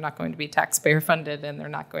actions are not going to be taxpayer funded, and they're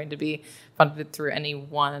not going to be funded through any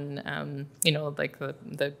one, like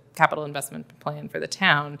the capital investment plan for the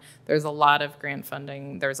town. There's a lot of grant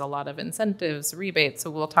funding. There's a lot of incentives, rebates.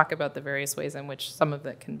 So we'll talk about the various ways in which some of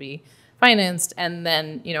it can be financed. And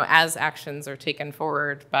then, as actions are taken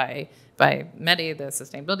forward by Medi, the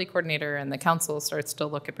sustainability coordinator, and the council starts to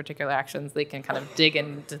look at particular actions, they can kind of dig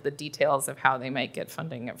into the details of how they might get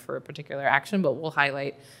funding for a particular action, but we'll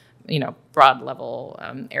highlight, broad level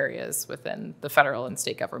areas within the federal and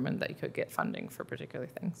state government that you could get funding for particular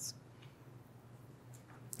things.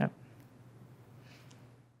 Yeah.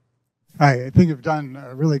 Hi, I think you've done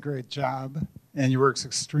a really great job, and your work's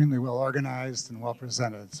extremely well organized and well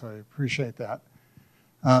presented, so I appreciate that.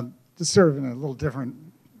 Just sort of in a little different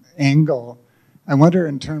angle, I wonder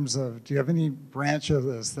in terms of, do you have any branch of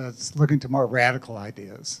this that's looking to more radical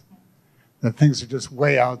ideas? That things are just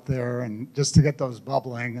way out there, and just to get those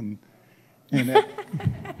bubbling and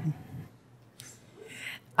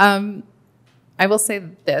I will say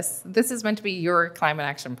this is meant to be your climate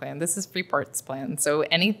action plan. This is Freeport's plan. So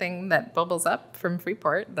anything that bubbles up from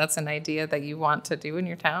Freeport, that's an idea that you want to do in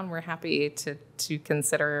your town, we're happy to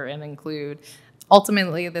consider and include.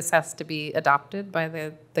 Ultimately, this has to be adopted by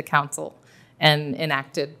the council and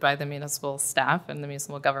enacted by the municipal staff and the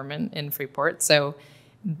municipal government in Freeport. So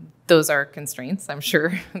those are constraints, I'm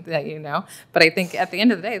sure that you know. But I think at the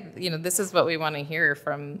end of the day, this is what we want to hear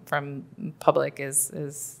from public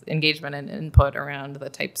is engagement and input around the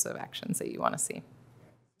types of actions that you want to see.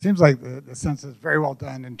 Seems like the census is very well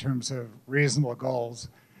done in terms of reasonable goals.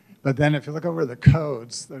 But then if you look over the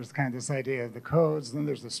codes, there's kind of this idea of the codes, and then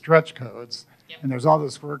there's the stretch codes, and there's all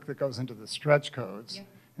this work that goes into the stretch codes,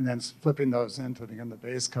 and then flipping those into the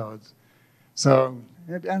base codes. So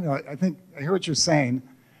I don't know, I think I hear what you're saying,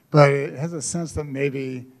 but it has a sense that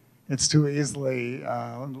maybe it's too easily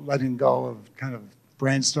letting go of kind of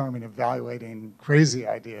brainstorming, evaluating crazy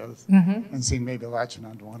ideas, and seeing maybe latching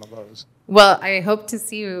onto one of those. Well, I hope to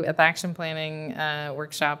see you at the action planning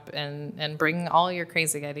workshop and bring all your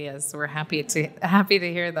crazy ideas. We're happy to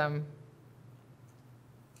hear them.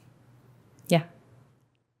 Yeah.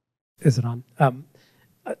 Is it on?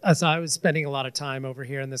 As I was spending a lot of time over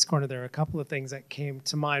here in this corner, there are a couple of things that came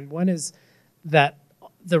to mind. One is that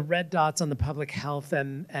the red dots on the public health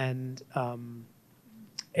and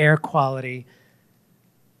air quality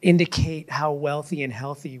indicate how wealthy and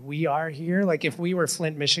healthy we are here. Like if we were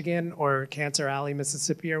Flint, Michigan, or Cancer Alley,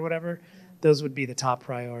 Mississippi, or whatever, those would be the top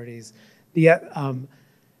priorities. It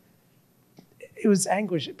was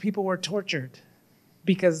anguish. People were tortured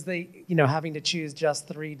because they, having to choose just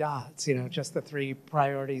 3 dots, just the 3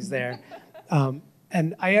 priorities there.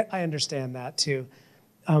 And I understand that too.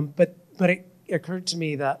 But it occurred to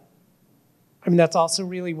me that, that's also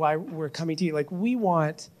really why we're coming to you. Like we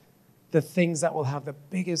want the things that will have the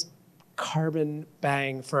biggest carbon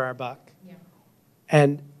bang for our buck. Yeah.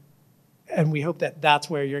 And we hope that that's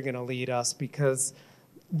where you're going to lead us, because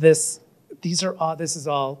this is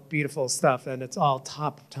all beautiful stuff, and it's all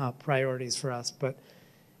top priorities for us, but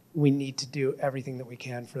we need to do everything that we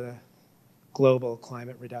can for the global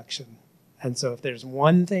climate reduction. And so if there's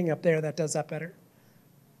one thing up there that does that better,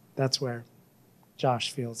 that's where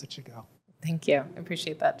Josh feels it should go. Thank you. I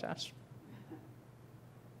appreciate that, Josh.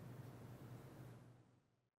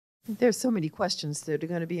 There's so many questions that are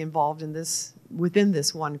going to be involved in this, within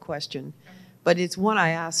this one question. But it's one I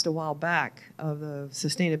asked a while back of the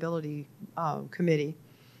Sustainability Committee,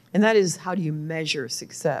 and that is, how do you measure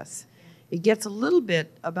success? It gets a little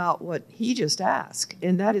bit about what he just asked,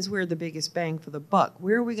 and that is where the biggest bang for the buck.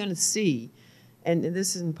 Where are we going to see, and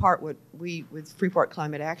this is in part what we, with Freeport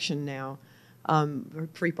Climate Action now,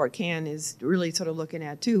 Freeport Can, is really sort of looking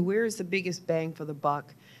at too. Where is the biggest bang for the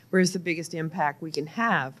buck? Where is the biggest impact we can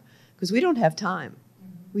have? Because we don't have time.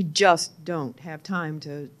 We just don't have time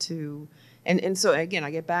to and so again, I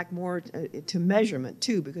get back more to measurement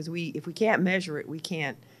too, because if we can't measure it, we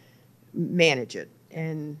can't manage it.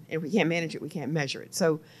 And if we can't manage it, we can't measure it.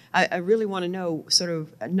 So I really want to know, sort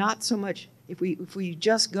of, not so much if we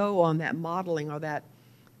just go on that modeling or that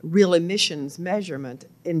real emissions measurement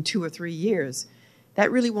in 2 or 3 years, that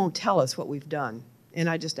really won't tell us what we've done. And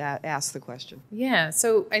I just asked the question. Yeah,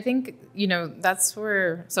 so I think, that's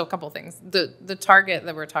where, so a couple of things. The target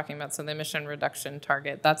that we're talking about, so the emission reduction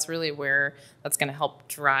target, that's really where that's going to help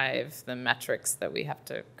drive the metrics that we have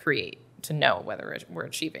to create to know whether we're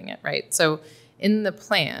achieving it, right? So In the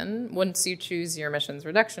plan, once you choose your emissions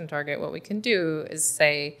reduction target, what we can do is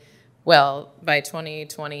say, well, by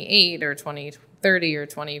 2028 or 2030 or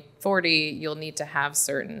 2040, you'll need to have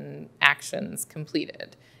certain actions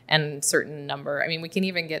completed and certain number. I mean, we can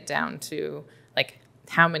even get down to like,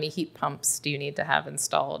 how many heat pumps do you need to have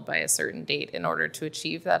installed by a certain date in order to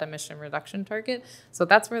achieve that emission reduction target? So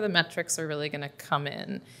that's where the metrics are really going to come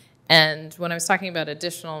in. And when I was talking about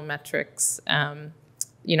additional metrics,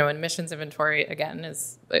 you know, emissions inventory, again,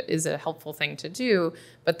 is a helpful thing to do,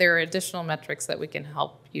 but there are additional metrics that we can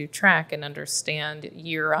help you track and understand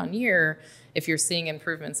year on year if you're seeing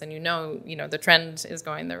improvements and you know the trend is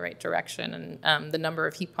going the right direction. And the number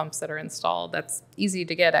of heat pumps that are installed, that's easy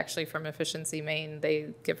to get actually from Efficiency Maine. They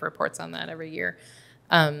give reports on that every year.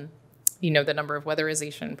 You know, the number of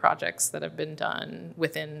weatherization projects that have been done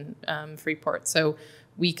within Freeport. So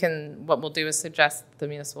what we'll do is suggest the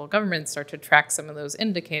municipal government start to track some of those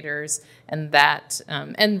indicators and that,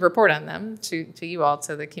 and report on them to you all,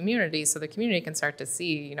 to the community, so the community can start to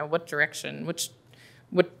see, you know, what direction,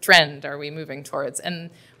 what trend are we moving towards.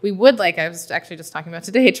 And we would like, I was actually just talking about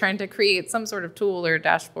today, trying to create some sort of tool or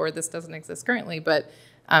dashboard. This doesn't exist currently, but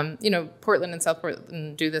you know, Portland and South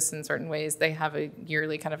Portland do this in certain ways. They have a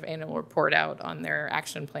yearly kind of annual report out on their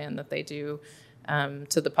action plan that they do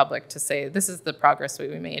to the public to say, this is the progress we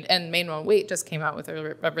made. And Maine Won't Wait just came out with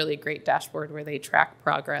a really great dashboard where they track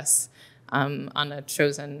progress on a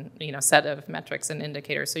chosen, you know, set of metrics and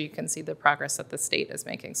indicators, so you can see the progress that the state is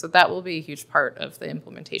making. So that will be a huge part of the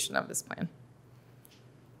implementation of this plan.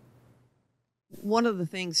 One of the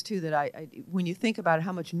things too that when you think about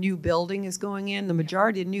how much new building is going in, the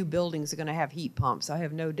majority of new buildings are going to have heat pumps. I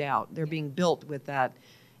have no doubt they're being built with that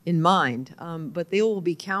in mind, but they will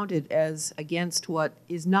be counted as against what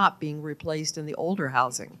is not being replaced in the older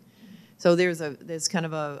housing. So there's kind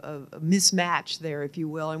of a mismatch there, if you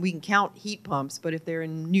will, and we can count heat pumps, but if they're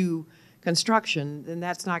in new construction, then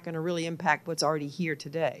that's not going to really impact what's already here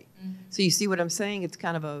today. Mm-hmm. So you see what I'm saying? It's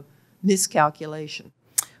kind of a miscalculation.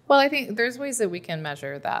 Well, I think there's ways that we can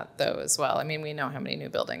measure that though as well. I mean, we know how many new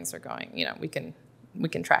buildings are going, you know, we can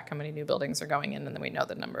track how many new buildings are going in, and then we know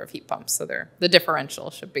the number of heat pumps. So the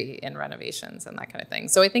differential should be in renovations and that kind of thing.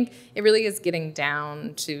 So I think it really is getting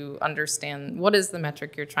down to understand what is the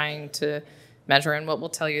metric you're trying to measure and what will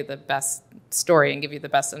tell you the best story and give you the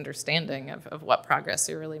best understanding of what progress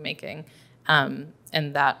you're really making. And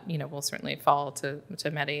that, you know, will certainly fall to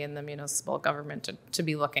METI and the municipal government to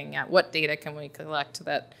be looking at what data can we collect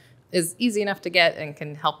that is easy enough to get and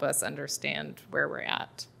can help us understand where we're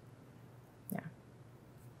at.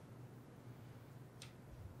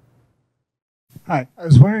 Hi, I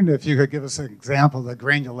was wondering if you could give us an example of the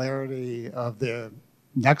granularity of the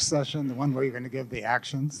next session, the one where you're going to give the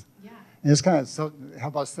actions. Yeah. And just kind of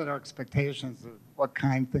help us set our expectations of what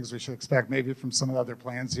kind of things we should expect, maybe from some of the other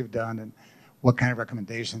plans you've done, and what kind of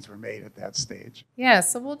recommendations were made at that stage. Yeah,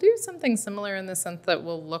 so we'll do something similar in the sense that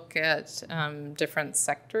we'll look at different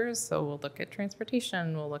sectors. So we'll look at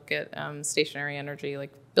transportation, we'll look at stationary energy,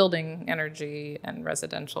 like building energy and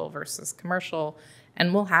residential versus commercial.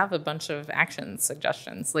 And we'll have a bunch of action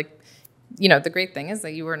suggestions. Like, you know, the great thing is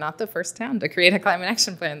that you were not the first town to create a climate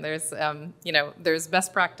action plan. There's, you know, there's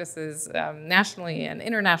best practices nationally and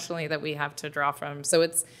internationally that we have to draw from. So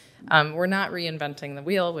it's, we're not reinventing the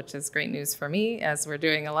wheel, which is great news for me, as we're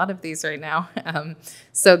doing a lot of these right now.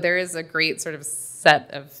 So there is a great sort of set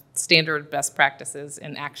of standard best practices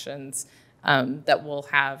and actions that we'll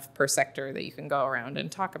have per sector that you can go around and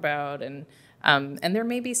talk about. And there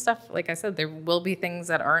may be stuff, like I said, there will be things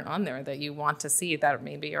that aren't on there that you want to see that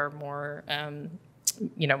maybe are more,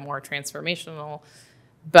 you know, more transformational.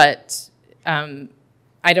 But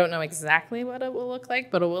I don't know exactly what it will look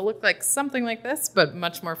like, but it will look like something like this, but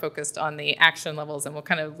much more focused on the action levels. And we'll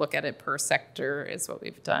kind of look at it per sector is what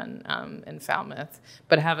we've done in Falmouth,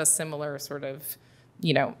 but have a similar sort of,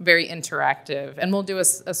 you know, very interactive. And we'll do a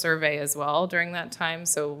survey as well during that time.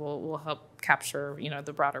 So we'll help capture, you know,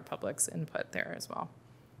 the broader public's input there as well.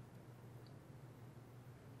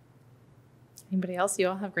 Anybody else? You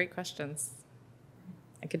all have great questions.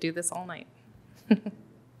 I could do this all night.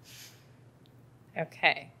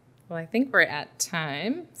 Okay. Well, I think we're at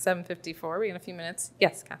time, 7:54. We got a few minutes.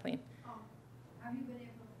 Yes, Kathleen.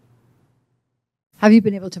 Have you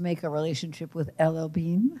been able to make a relationship with LL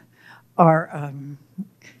Bean or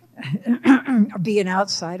be an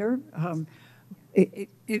outsider? It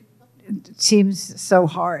seems so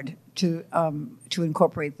hard to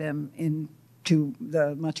incorporate them into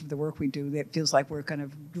much of the work we do. It feels like we're kind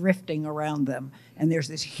of drifting around them, and there's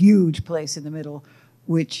this huge place in the middle,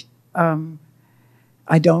 which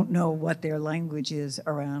I don't know what their language is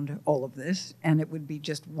around all of this, and it would be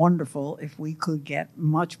just wonderful if we could get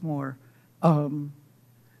much more, if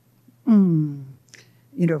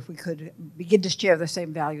we could begin to share the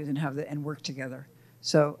same values and and work together.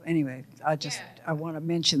 So anyway, I want to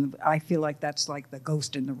mention, I feel like that's like the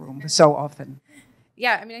ghost in the room so often.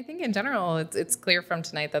 Yeah, I mean, I think in general, it's clear from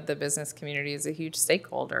tonight that the business community is a huge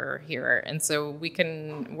stakeholder here. And so we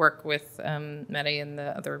can work with Medi and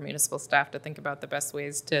the other municipal staff to think about the best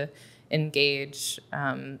ways to engage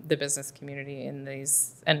the business community in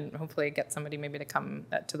these, and hopefully get somebody maybe to come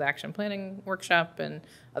to the action planning workshop and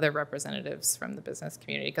other representatives from the business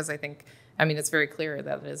community. Because I think, I mean, it's very clear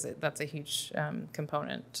that that's a huge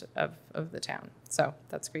component of the town. So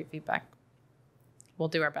that's great feedback. We'll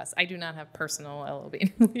do our best. I do not have personal LOB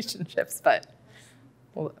relationships, but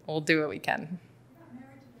we'll do what we can.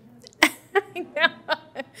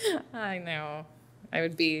 I know. I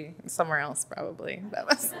would be somewhere else probably. That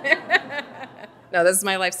was no, this is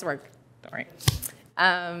my life's work. Don't worry.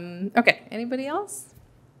 Okay, anybody else?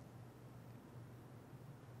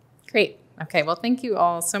 Great. Okay, well, thank you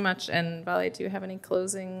all so much. And Vali, do you have any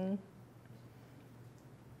closing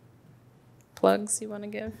plugs you want to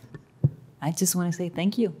give? I just want to say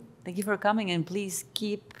thank you. Thank you for coming, and please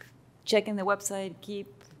keep checking the website, keep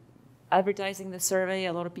advertising the survey.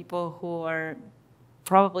 A lot of people who are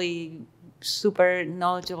probably super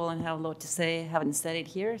knowledgeable and have a lot to say haven't said it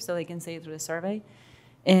here, so they can say it through the survey.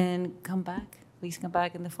 And come back. Please come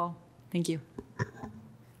back in the fall. Thank you.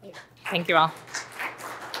 Thank you all.